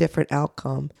a different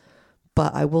outcome.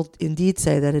 But I will indeed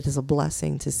say that it is a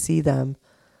blessing to see them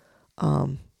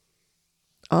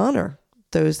honor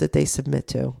those that they submit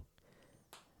to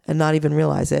and not even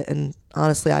realize it. And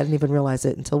honestly, I didn't even realize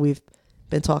it until we've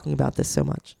been talking about this so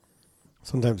much.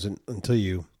 Sometimes until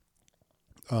you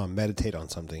meditate on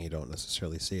something, you don't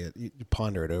necessarily see it. You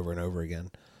ponder it over and over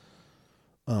again.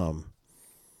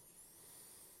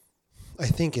 I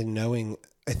think in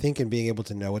being able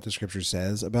to know what the scripture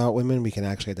says about women, we can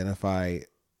actually identify,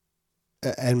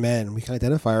 and men, we can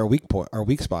identify our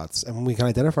weak spots. And when we can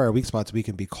identify our weak spots, we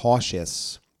can be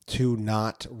cautious to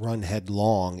not run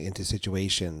headlong into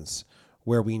situations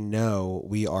where we know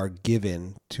we are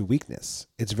given to weakness.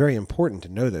 It's very important to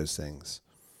know those things.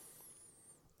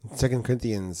 2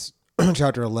 Corinthians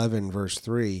chapter 11, verse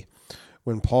 3,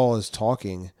 when Paul is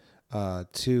talking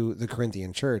to the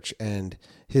Corinthian church, and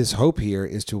his hope here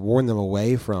is to warn them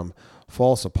away from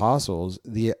false apostles.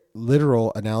 The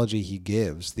literal analogy he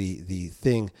gives, the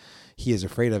thing he is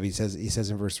afraid of, he says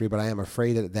in verse 3, but I am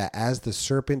afraid that as the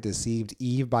serpent deceived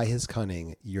Eve by his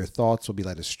cunning, your thoughts will be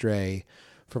led astray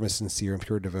from a sincere and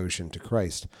pure devotion to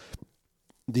Christ.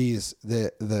 The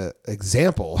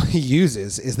example he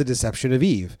uses is the deception of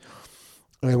Eve.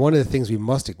 I mean, one of the things we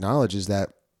must acknowledge is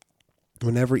that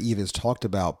whenever Eve is talked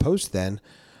about post the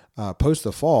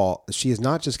fall, she is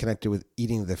not just connected with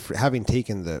eating having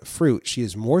taken the fruit. She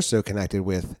is more so connected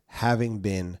with having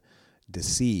been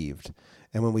deceived.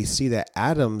 And when we see that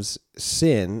Adam's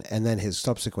sin and then his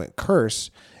subsequent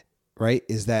curse, right,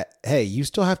 is that, hey, you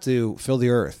still have to fill the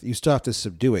earth. You still have to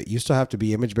subdue it. You still have to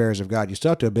be image bearers of God. You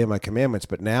still have to obey my commandments.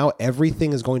 But now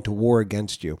everything is going to war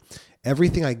against you.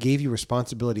 Everything I gave you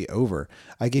responsibility over,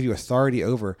 I gave you authority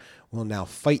over, will now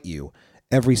fight you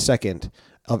every second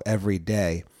of every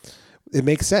day. It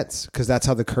makes sense because that's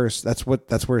how the curse, that's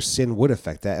where sin would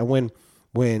affect that. And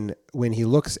when he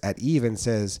looks at Eve and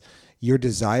says, your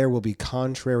desire will be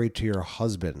contrary to your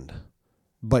husband,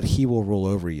 but he will rule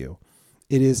over you.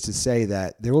 It is to say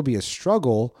that there will be a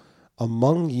struggle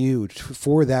among you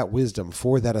for that wisdom,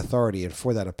 for that authority, and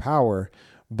for that power,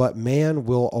 but man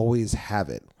will always have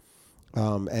it.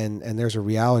 And there's a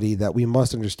reality that we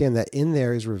must understand that in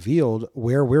there is revealed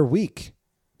where we're weak.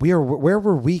 Where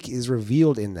we're weak is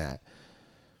revealed in that.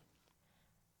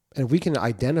 And we can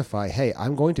identify, hey,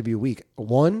 I'm going to be weak.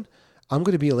 One, I'm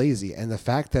going to be lazy. And the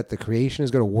fact that the creation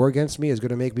is going to war against me is going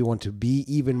to make me want to be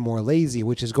even more lazy,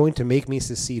 which is going to make me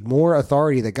secede more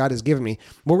authority that God has given me,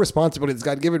 more responsibility that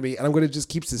God has given me. And I'm going to just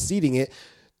keep seceding it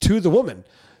to the woman,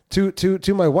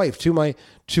 to my wife,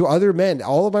 to other men,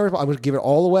 all of my, I'm going to give it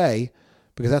all away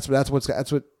because that's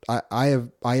what I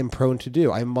am prone to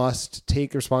do. I must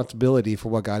take responsibility for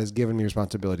what God has given me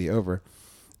responsibility over.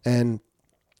 And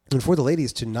for the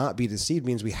ladies to not be deceived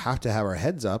means we have to have our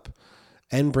heads up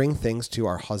and bring things to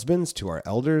our husbands, to our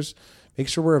elders, make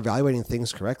sure we're evaluating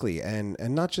things correctly and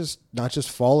not just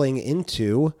falling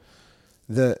into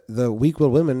the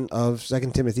weak-willed women of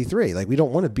 2 Timothy 3. Like we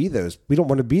don't want to be those. We don't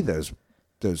want to be those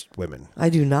women. I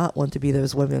do not want to be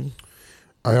those women.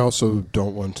 I also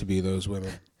don't want to be those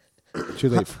women. Too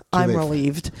late. I'm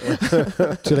relieved.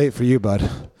 Too late for you,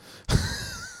 bud.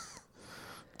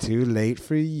 Too late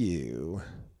for you.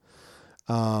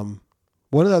 One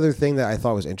other thing that I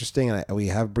thought was interesting, and we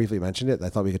have briefly mentioned it, I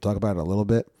thought we could talk about it a little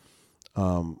bit,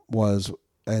 was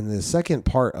in the second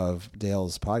part of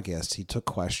Dale's podcast, he took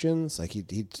questions, like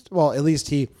at least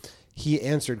he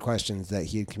answered questions that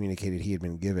he had communicated he had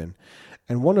been given.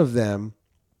 And one of them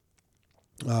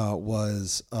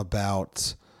was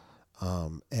about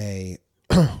one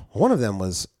of them,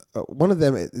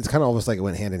 it's kind of almost like it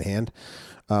went hand in hand,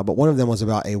 but one of them was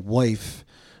about a wife,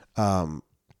 and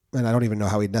I don't even know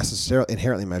how we necessarily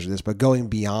inherently measure this, but going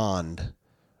beyond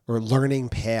or learning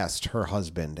past her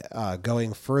husband,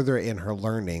 going further in her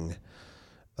learning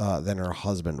than her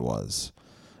husband was.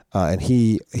 And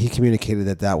he communicated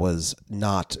that was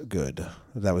not good.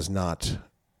 That was not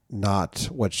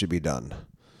what should be done.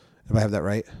 If I have that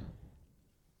right?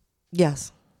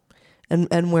 Yes.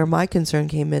 And where my concern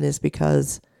came in is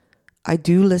because I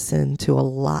do listen to a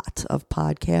lot of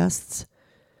podcasts,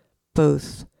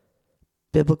 both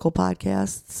biblical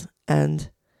podcasts and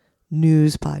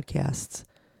news podcasts,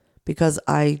 because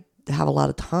I have a lot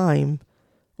of time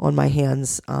on my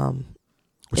hands.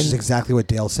 Which is exactly what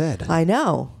Dale said. I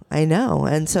know.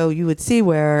 And so you would see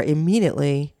where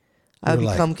immediately I would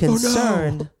become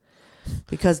concerned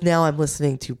because now I'm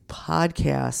listening to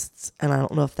podcasts and I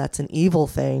don't know if that's an evil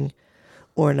thing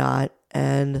or not.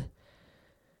 And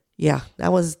yeah,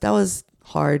 that was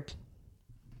hard.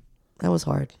 That was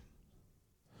hard.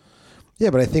 Yeah,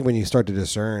 but I think when you start to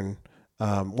discern,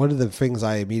 one of the things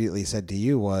I immediately said to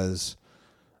you was,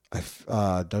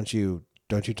 don't you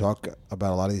talk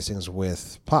about a lot of these things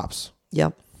with Pops?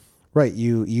 Yep. Right.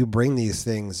 You bring these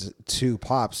things to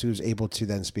Pops, who's able to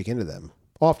then speak into them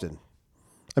often.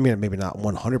 I mean, maybe not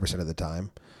 100% of the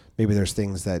time. Maybe there's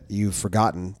things that you've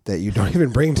forgotten that you don't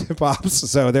even bring to Pops.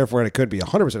 So therefore it could be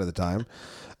 100% of the time.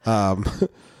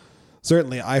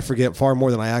 Certainly, I forget far more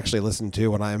than I actually listen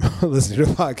to when I'm listening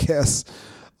to podcasts,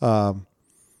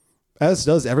 as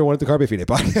does everyone at the Carpe Fide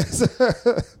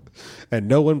podcast. And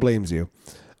no one blames you.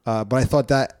 But I thought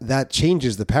that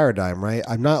changes the paradigm, right?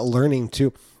 I'm not learning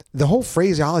to... The whole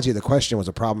phraseology of the question was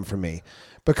a problem for me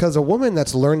because a woman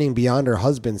that's learning beyond her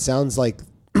husband sounds like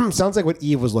sounds like what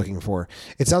Eve was looking for.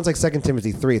 It sounds like 2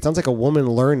 Timothy 3. It sounds like a woman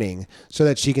learning so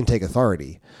that she can take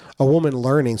authority. A woman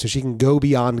learning so she can go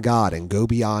beyond God and go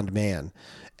beyond man.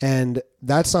 And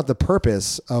that's not the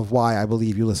purpose of why I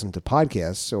believe you listen to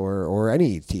podcasts or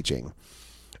any teaching.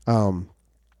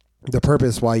 The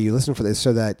purpose why you listen for this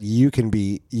so that you can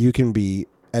be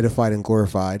edified and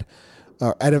glorified.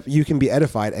 You can be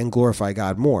edified and glorify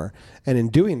God more. And in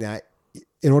doing that,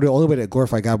 in order, the only way to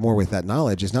glorify God more with that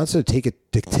knowledge is not to take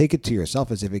it to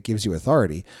yourself as if it gives you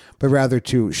authority, but rather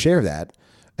to share that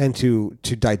and to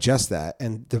digest that.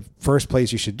 And the first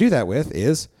place you should do that with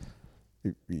is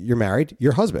you're married,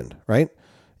 your husband, right?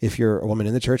 If you're a woman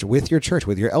in the church, with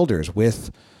your elders,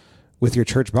 with your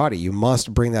church body, you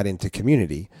must bring that into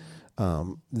community.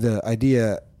 The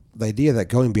idea that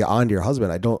going beyond your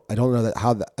husband, I don't know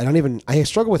that I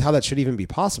struggle with how that should even be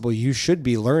possible. You should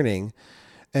be learning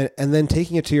and then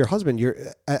taking it to your husband.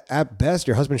 You're at best,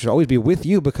 your husband should always be with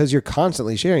you because you're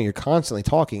constantly sharing, you're constantly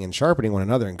talking and sharpening one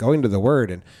another and going to the word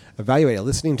and evaluating,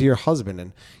 listening to your husband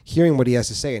and hearing what he has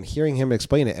to say and hearing him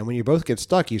explain it. And when you both get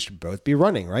stuck, you should both be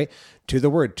running, right? To the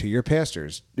word, to your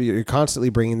pastors. You're constantly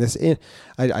bringing this in.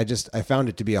 I found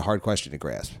it to be a hard question to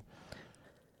grasp.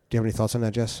 Do you have any thoughts on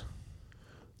that, Jess?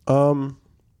 I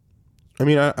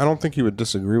mean, I don't think you would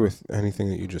disagree with anything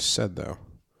that you just said, though.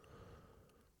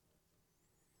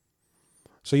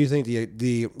 So you think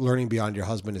the learning beyond your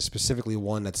husband is specifically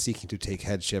one that's seeking to take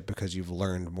headship because you've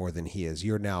learned more than he is.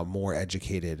 You're now more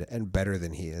educated and better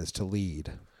than he is to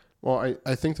lead. Well,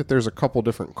 I think that there's a couple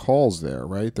different calls there,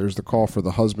 right? There's the call for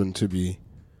the husband to be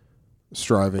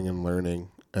striving and learning.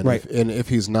 And right. if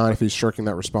he's not, if he's shirking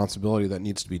that responsibility, that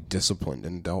needs to be disciplined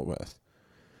and dealt with.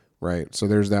 Right. So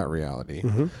there's that reality.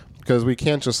 Mm-hmm. Because we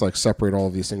can't just like separate all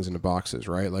of these things into boxes,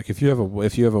 right? Like if you have a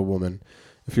wife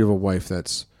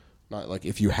that's not like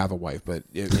if you have a wife, but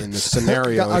in the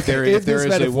scenario, okay, if there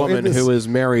is a woman who is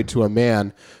married to a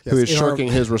man who is shirking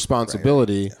his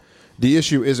responsibility, right. The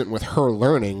issue isn't with her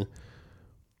learning.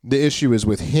 The issue is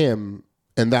with him,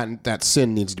 and that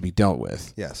sin needs to be dealt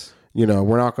with. Yes.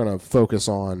 We're not going to focus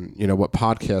on, what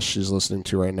podcast she's listening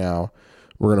to right now.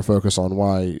 We're going to focus on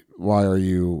why are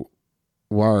you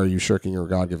shirking your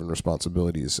God-given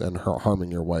responsibilities and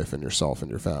harming your wife and yourself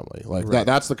and your family? Like right.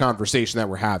 That's the conversation that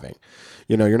we're having.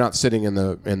 You're not sitting in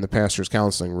the pastor's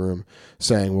counseling room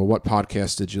saying, well, what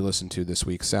podcast did you listen to this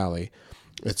week, Sally?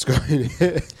 It's going.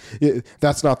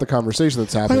 That's not the conversation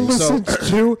that's happening. I listened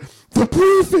to the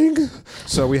briefing.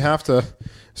 So we have to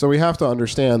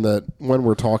understand that when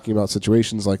we're talking about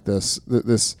situations like this,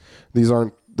 these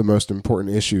aren't the most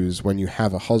important issues when you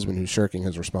have a husband who's shirking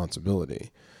his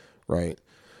responsibility, right?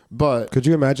 But could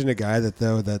you imagine a guy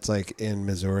that's like in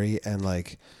Missouri and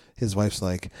like his wife's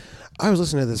like, I was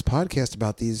listening to this podcast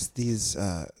about these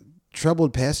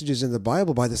troubled passages in the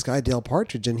Bible by this guy Dale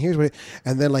Partridge, and here's what,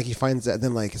 and then like he finds that, and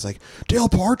then like it's like Dale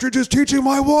Partridge is teaching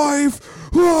my wife.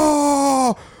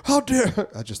 Oh, how dare!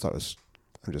 I just thought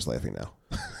I'm just laughing now.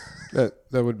 That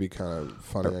would be kind of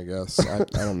funny, I guess. I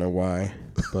don't know why,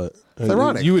 but it's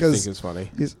ironic. You would think it's funny.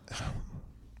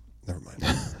 Never mind.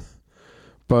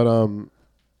 But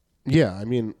yeah, I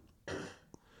mean,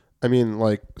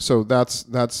 like, so that's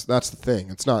the thing.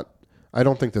 It's not. I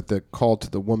don't think that the call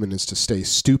to the woman is to stay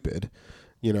stupid,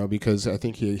 because I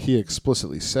think he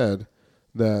explicitly said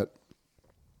that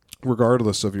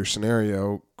regardless of your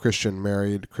scenario, Christian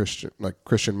married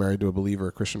to a believer,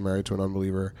 Christian married to an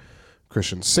unbeliever,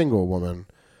 Christian single woman,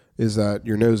 is that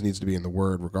your nose needs to be in the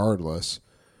word regardless,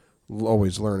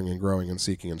 always learning and growing and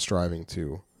seeking and striving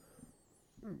to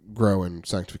grow in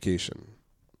sanctification.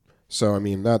 So, I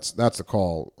mean, that's the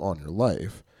call on your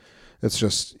life. It's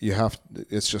just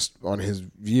it's just on his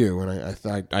view, and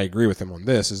I agree with him on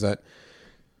this, is that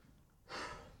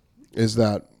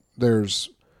there's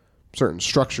certain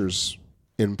structures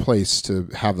in place to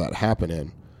have that happen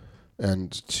in,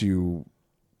 and to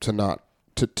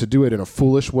do it in a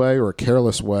foolish way or a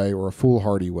careless way or a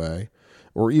foolhardy way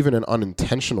or even an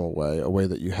unintentional way, a way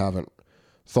that you haven't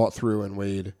thought through and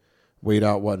weighed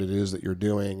out what it is that you're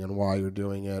doing and why you're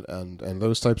doing it and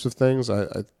those types of things.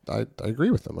 I agree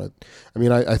with them. I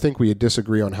mean, I think we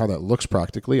disagree on how that looks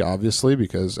practically, obviously,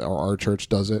 because our church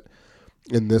does it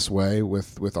in this way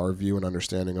with our view and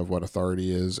understanding of what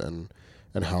authority is and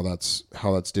how that's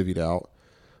divvied out.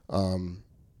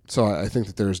 So I think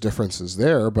that there's differences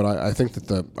there, but I think that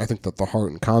the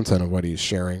heart and content of what he's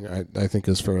sharing, I think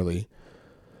is fairly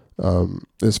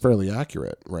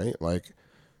accurate, right?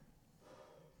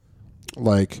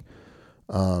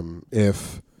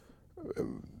 If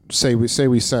say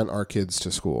we sent our kids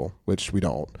to school, which we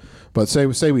don't, but say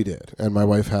we did, and my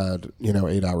wife had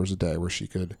 8 hours a day where she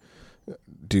could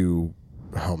do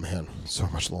oh man, so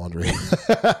much laundry.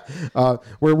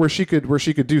 Where she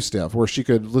could do stuff, where she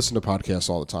could listen to podcasts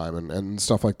all the time and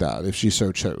stuff like that if she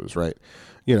so chose, right?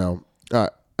 You know,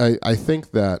 I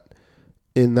think that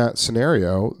in that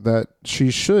scenario that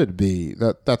she should be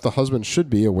that the husband should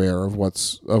be aware of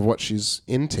what she's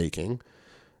intaking,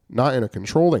 not in a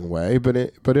controlling way, but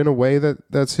in a way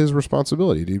that's his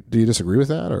responsibility. Do you disagree with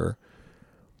that, or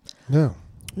No.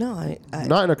 No, I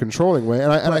not in a controlling way?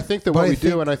 And I think that what we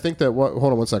do, and I think that what.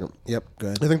 Hold on one second. Yep.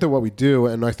 Good. I think that what we do,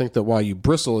 and I think that why you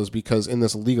bristle, is because in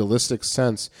this legalistic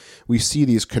sense, we see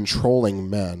these controlling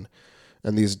men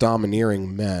and these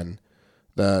domineering men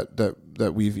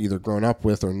that we've either grown up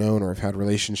with or known or have had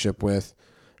relationship with.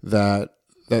 That's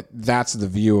the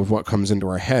view of what comes into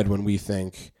our head when we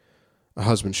think a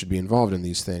husband should be involved in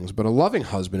these things. But a loving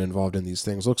husband involved in these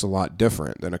things looks a lot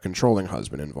different than a controlling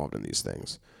husband involved in these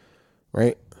things.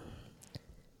 Right?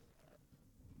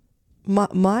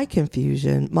 my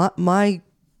confusion, my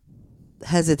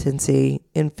hesitancy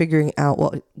in figuring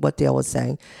out what Dale was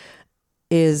saying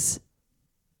is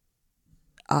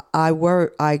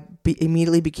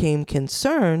immediately became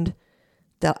concerned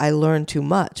that I learned too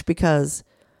much, because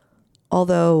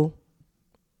although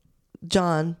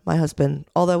John, my husband,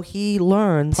 although he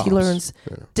learns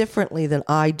differently than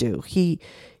I do. He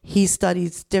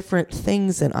studies different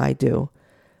things than I do.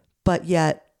 But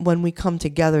yet when we come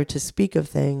together to speak of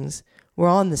things, we're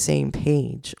on the same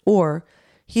page, or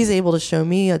he's able to show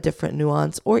me a different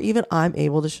nuance, or even I'm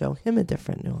able to show him a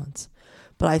different nuance.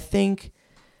 But I think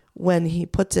when he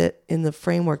puts it in the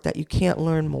framework that you can't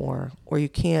learn more, or you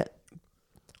can't,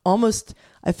 almost,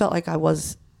 I felt like I would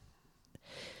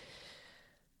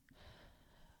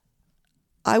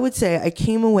say I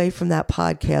came away from that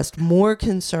podcast more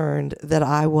concerned that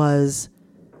I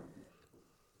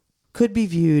could be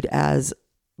viewed as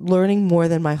learning more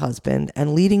than my husband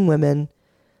and leading women,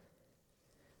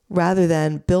 rather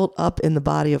than built up in the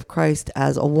body of Christ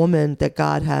as a woman that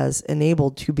God has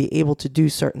enabled to be able to do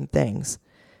certain things.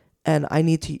 And I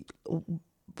need to,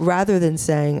 rather than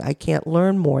saying I can't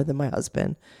learn more than my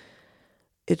husband,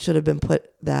 it should have been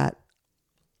put that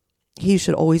he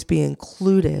should always be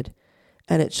included,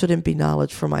 and it shouldn't be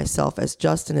knowledge for myself, as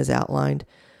Justin has outlined,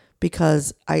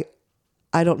 because I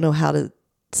don't know how to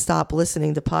stop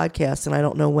listening to podcasts, and I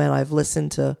don't know when I've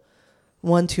listened to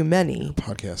one too many.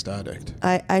 Podcast addict.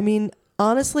 I mean,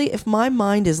 honestly, if my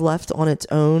mind is left on its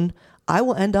own, I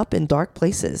will end up in dark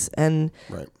places, and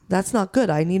that's not good.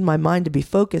 I need my mind to be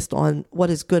focused on what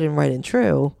is good and right and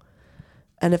true.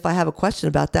 And if I have a question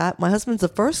about that, my husband's the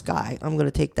first guy I'm going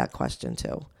to take that question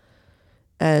to.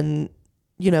 And,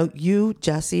 you,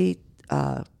 Jesse,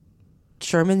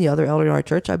 Sherman, the other elder in our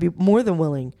church, I'd be more than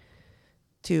willing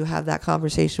to have that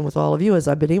conversation with all of you, as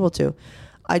I've been able to.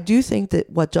 I do think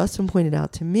that what Justin pointed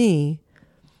out to me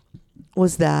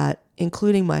was that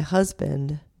including my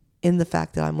husband in the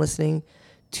fact that I'm listening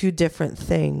to different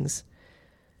things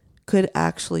could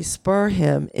actually spur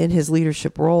him in his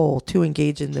leadership role to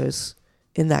engage in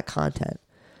that content,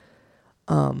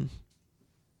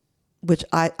 which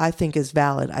I think is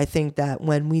valid. I think that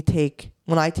when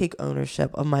I take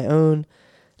ownership of my own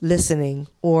listening,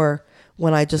 or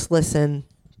when I just listen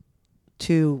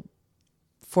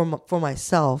for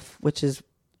myself, which is,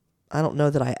 I don't know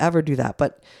that I ever do that,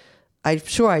 but I'm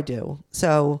sure I do.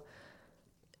 So,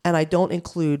 and I don't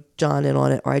include John in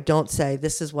on it, or I don't say,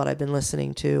 this is what I've been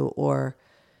listening to, or,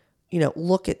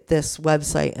 look at this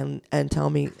website and tell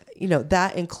me,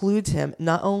 that includes him.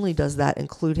 Not only does that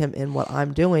include him in what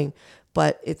I'm doing,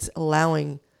 but it's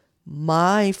allowing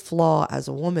my flaw as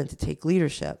a woman to take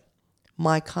leadership,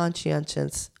 my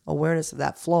conscientious awareness of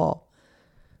that flaw,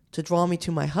 to draw me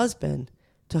to my husband,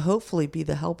 to hopefully be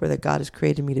the helper that God has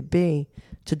created me to be,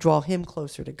 to draw him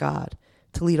closer to God,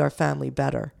 to lead our family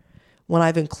better. When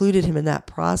I've included him in that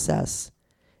process,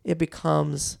 it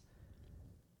becomes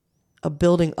a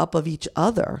building up of each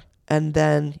other. And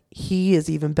then he is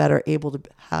even better able to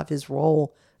have his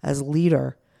role as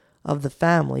leader of the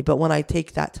family. But when I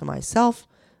take that to myself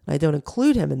and I don't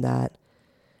include him in that,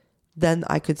 then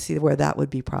I could see where that would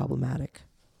be problematic.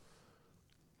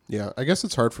 Yeah, I guess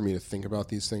it's hard for me to think about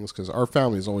these things because our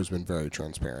family has always been very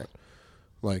transparent.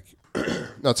 Like,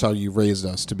 that's how you raised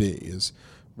us to be, is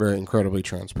very incredibly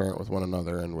transparent with one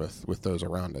another and with those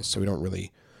around us. So we don't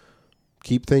really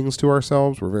keep things to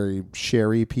ourselves. We're very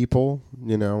sharey people,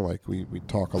 like we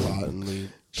talk a lot and we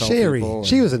tell Sherry, people.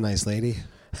 she was a nice lady.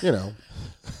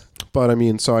 But I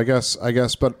mean, so I guess,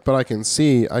 but I can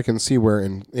see where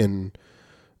in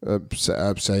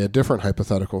say a different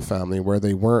hypothetical family where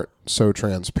they weren't so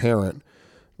transparent,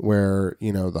 where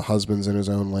the husband's in his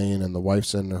own lane and the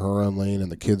wife's in her own lane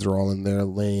and the kids are all in their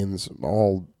lanes,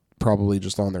 all probably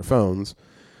just on their phones,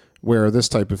 where this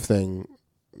type of thing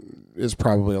is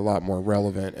probably a lot more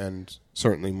relevant and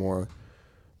certainly more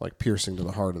like piercing to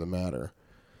the heart of the matter,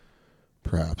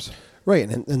 perhaps. Right,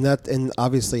 and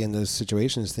obviously in those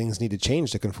situations, things need to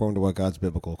change to conform to what God's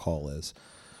biblical call is.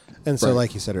 And so, Right.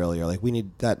 like you said earlier, like we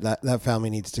need that family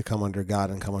needs to come under God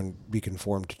and come and be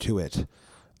conformed to it,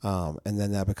 and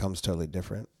then that becomes totally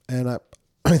different. And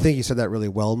I think you said that really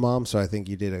well, Mom. So I think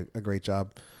you did a great job,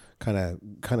 kind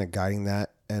of guiding that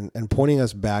and pointing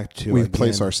us back to. We've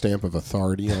placed our stamp of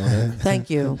authority on it. Thank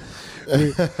you.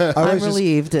 I'm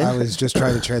relieved. I was just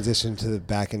trying to transition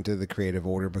back into the creative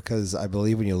order, because I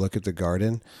believe when you look at the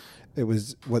garden, it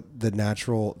was what the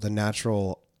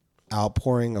natural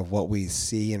outpouring of what we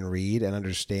see and read and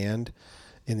understand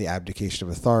in the abdication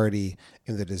of authority,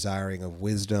 in the desiring of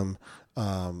wisdom,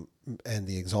 and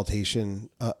the exaltation,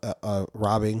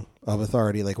 robbing of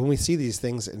authority. Like when we see these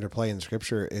things interplay in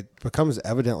Scripture, it becomes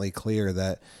evidently clear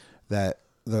that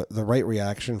the right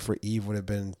reaction for Eve would have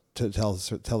been to tell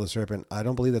the serpent, I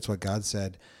don't believe that's what God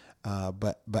said,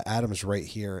 but Adam's right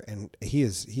here, and he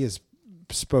is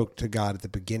spoke to God at the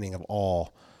beginning of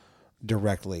all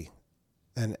directly.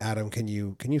 And Adam, can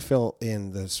you fill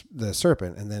in the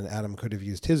serpent? And then Adam could have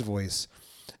used his voice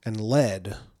and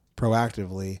led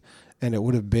proactively, and it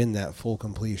would have been that full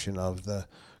completion of the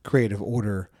creative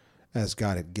order as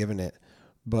God had given it.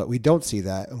 But we don't see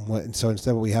that. And so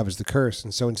instead what we have is the curse.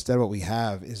 And so instead what we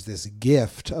have is this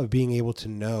gift of being able to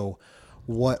know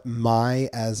what my,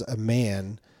 as a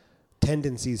man,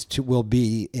 tendencies will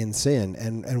be in sin,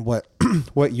 and what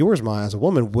what yours, Ma, as a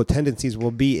woman, what tendencies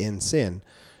will be in sin.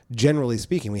 Generally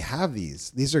speaking, we have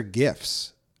these are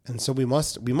gifts, and so we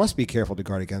must be careful to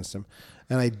guard against them.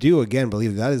 And I do again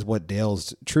believe that is what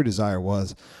Dale's true desire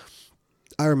was.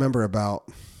 I remember about,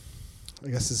 I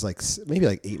guess it's like maybe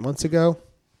like 6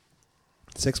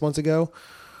 months ago,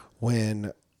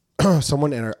 when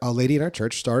a lady in our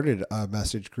church started a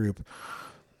message group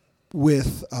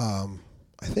with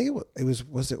I think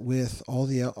was it with all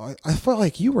the, I felt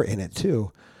like you were in it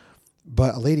too.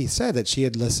 But a lady said that she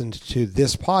had listened to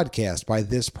this podcast by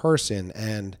this person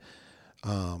and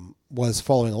was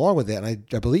following along with it. And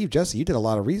I believe, Jesse, you did a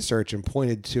lot of research and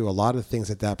pointed to a lot of things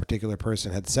that particular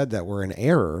person had said that were in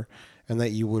error, and that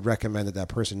you would recommend that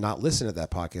person not listen to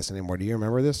that podcast anymore. Do you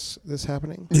remember this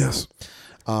happening? Yes.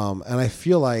 And I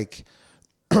feel like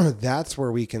that's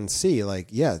where we can see, like,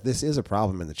 yeah, this is a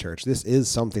problem in the church. This is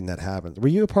something that happens. Were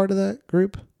you a part of that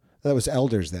group? That was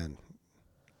elders then.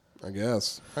 I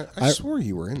guess. I swore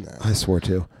you were in that. I swore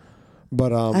too.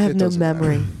 But I have no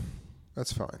memory. Matter.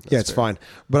 That's fine. That's it's fair. fine.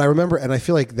 But I remember, and I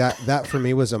feel like that for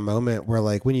me was a moment where,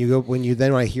 like, when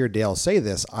I hear Dale say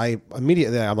this, I'm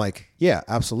like, yeah,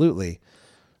 absolutely.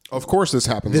 Of course this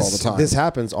happens all the time. This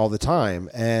happens all the time.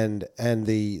 And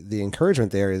the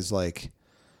encouragement there is like,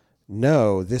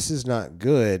 no, this is not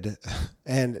good.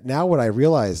 And now what I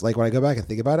realize, like when I go back and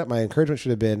think about it, my encouragement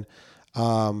should have been,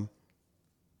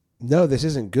 no, this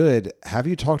isn't good. Have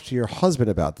you talked to your husband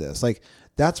about this? Like,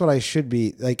 that's what I should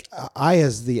be, like, I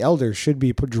as the elder should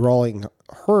be drawing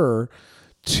her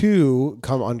to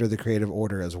come under the creative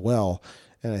order as well.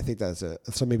 And I think that's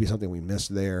maybe something we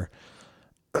missed there.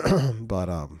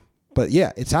 But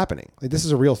yeah, it's happening. Like, this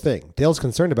is a real thing. Dale's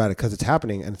concerned about it because it's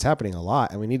happening, and it's happening a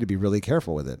lot, and we need to be really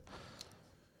careful with it.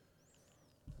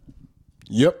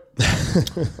 Yep.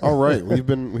 All right. We've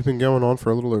been going on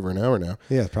for a little over an hour now.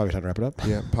 Yeah, it's probably time to wrap it up.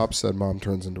 Yeah. Pop said Mom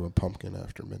turns into a pumpkin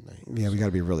after midnight. Yeah, we got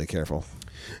to be really careful.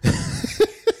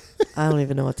 I don't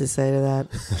even know what to say to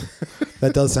that.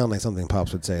 That does sound like something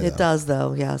Pops would say. It does,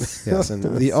 though. Yes. Yes, and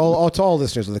to all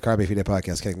listeners of the Carpe Fide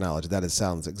podcast can acknowledge that it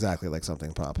sounds exactly like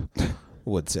something Pop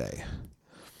would say.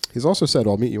 He's also said,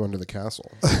 I'll meet you under the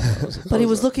castle. But he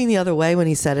was looking the other way when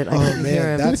he said it. I couldn't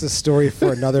hear him. That's a story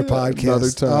for another podcast. Another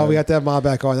time. Oh, we got to have Ma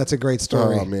back on. That's a great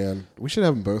story. Oh, man. We should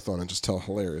have them both on and just tell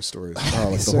hilarious stories. Oh,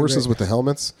 like the So horses great. with the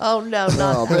helmets. Oh, no,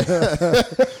 not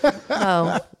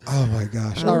no. Oh my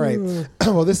gosh. All right.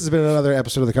 Well, this has been another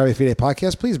episode of the Carpe Fide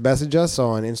podcast. Please message us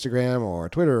on Instagram or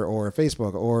Twitter or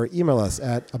Facebook, or email us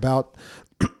at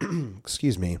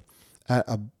excuse me.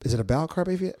 Is it about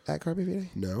Carpe Fide? At Carpe Fide?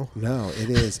 No. No, it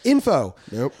is info.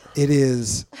 Nope. It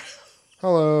is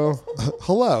Hello.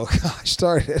 hello. Gosh,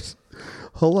 darn it.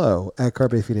 Hello at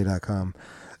carpefide.com.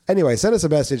 Anyway, send us a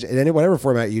message in whatever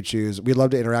format you choose. We'd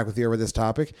love to interact with you over this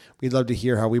topic. We'd love to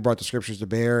hear how we brought the scriptures to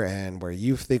bear and where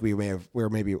you think we're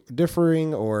maybe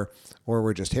differing or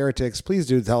we're just heretics. Please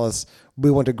do tell us.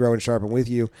 We want to grow and sharpen with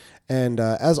you. And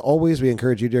as always, we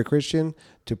encourage you, dear Christian,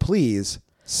 to please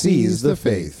seize the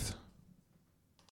faith.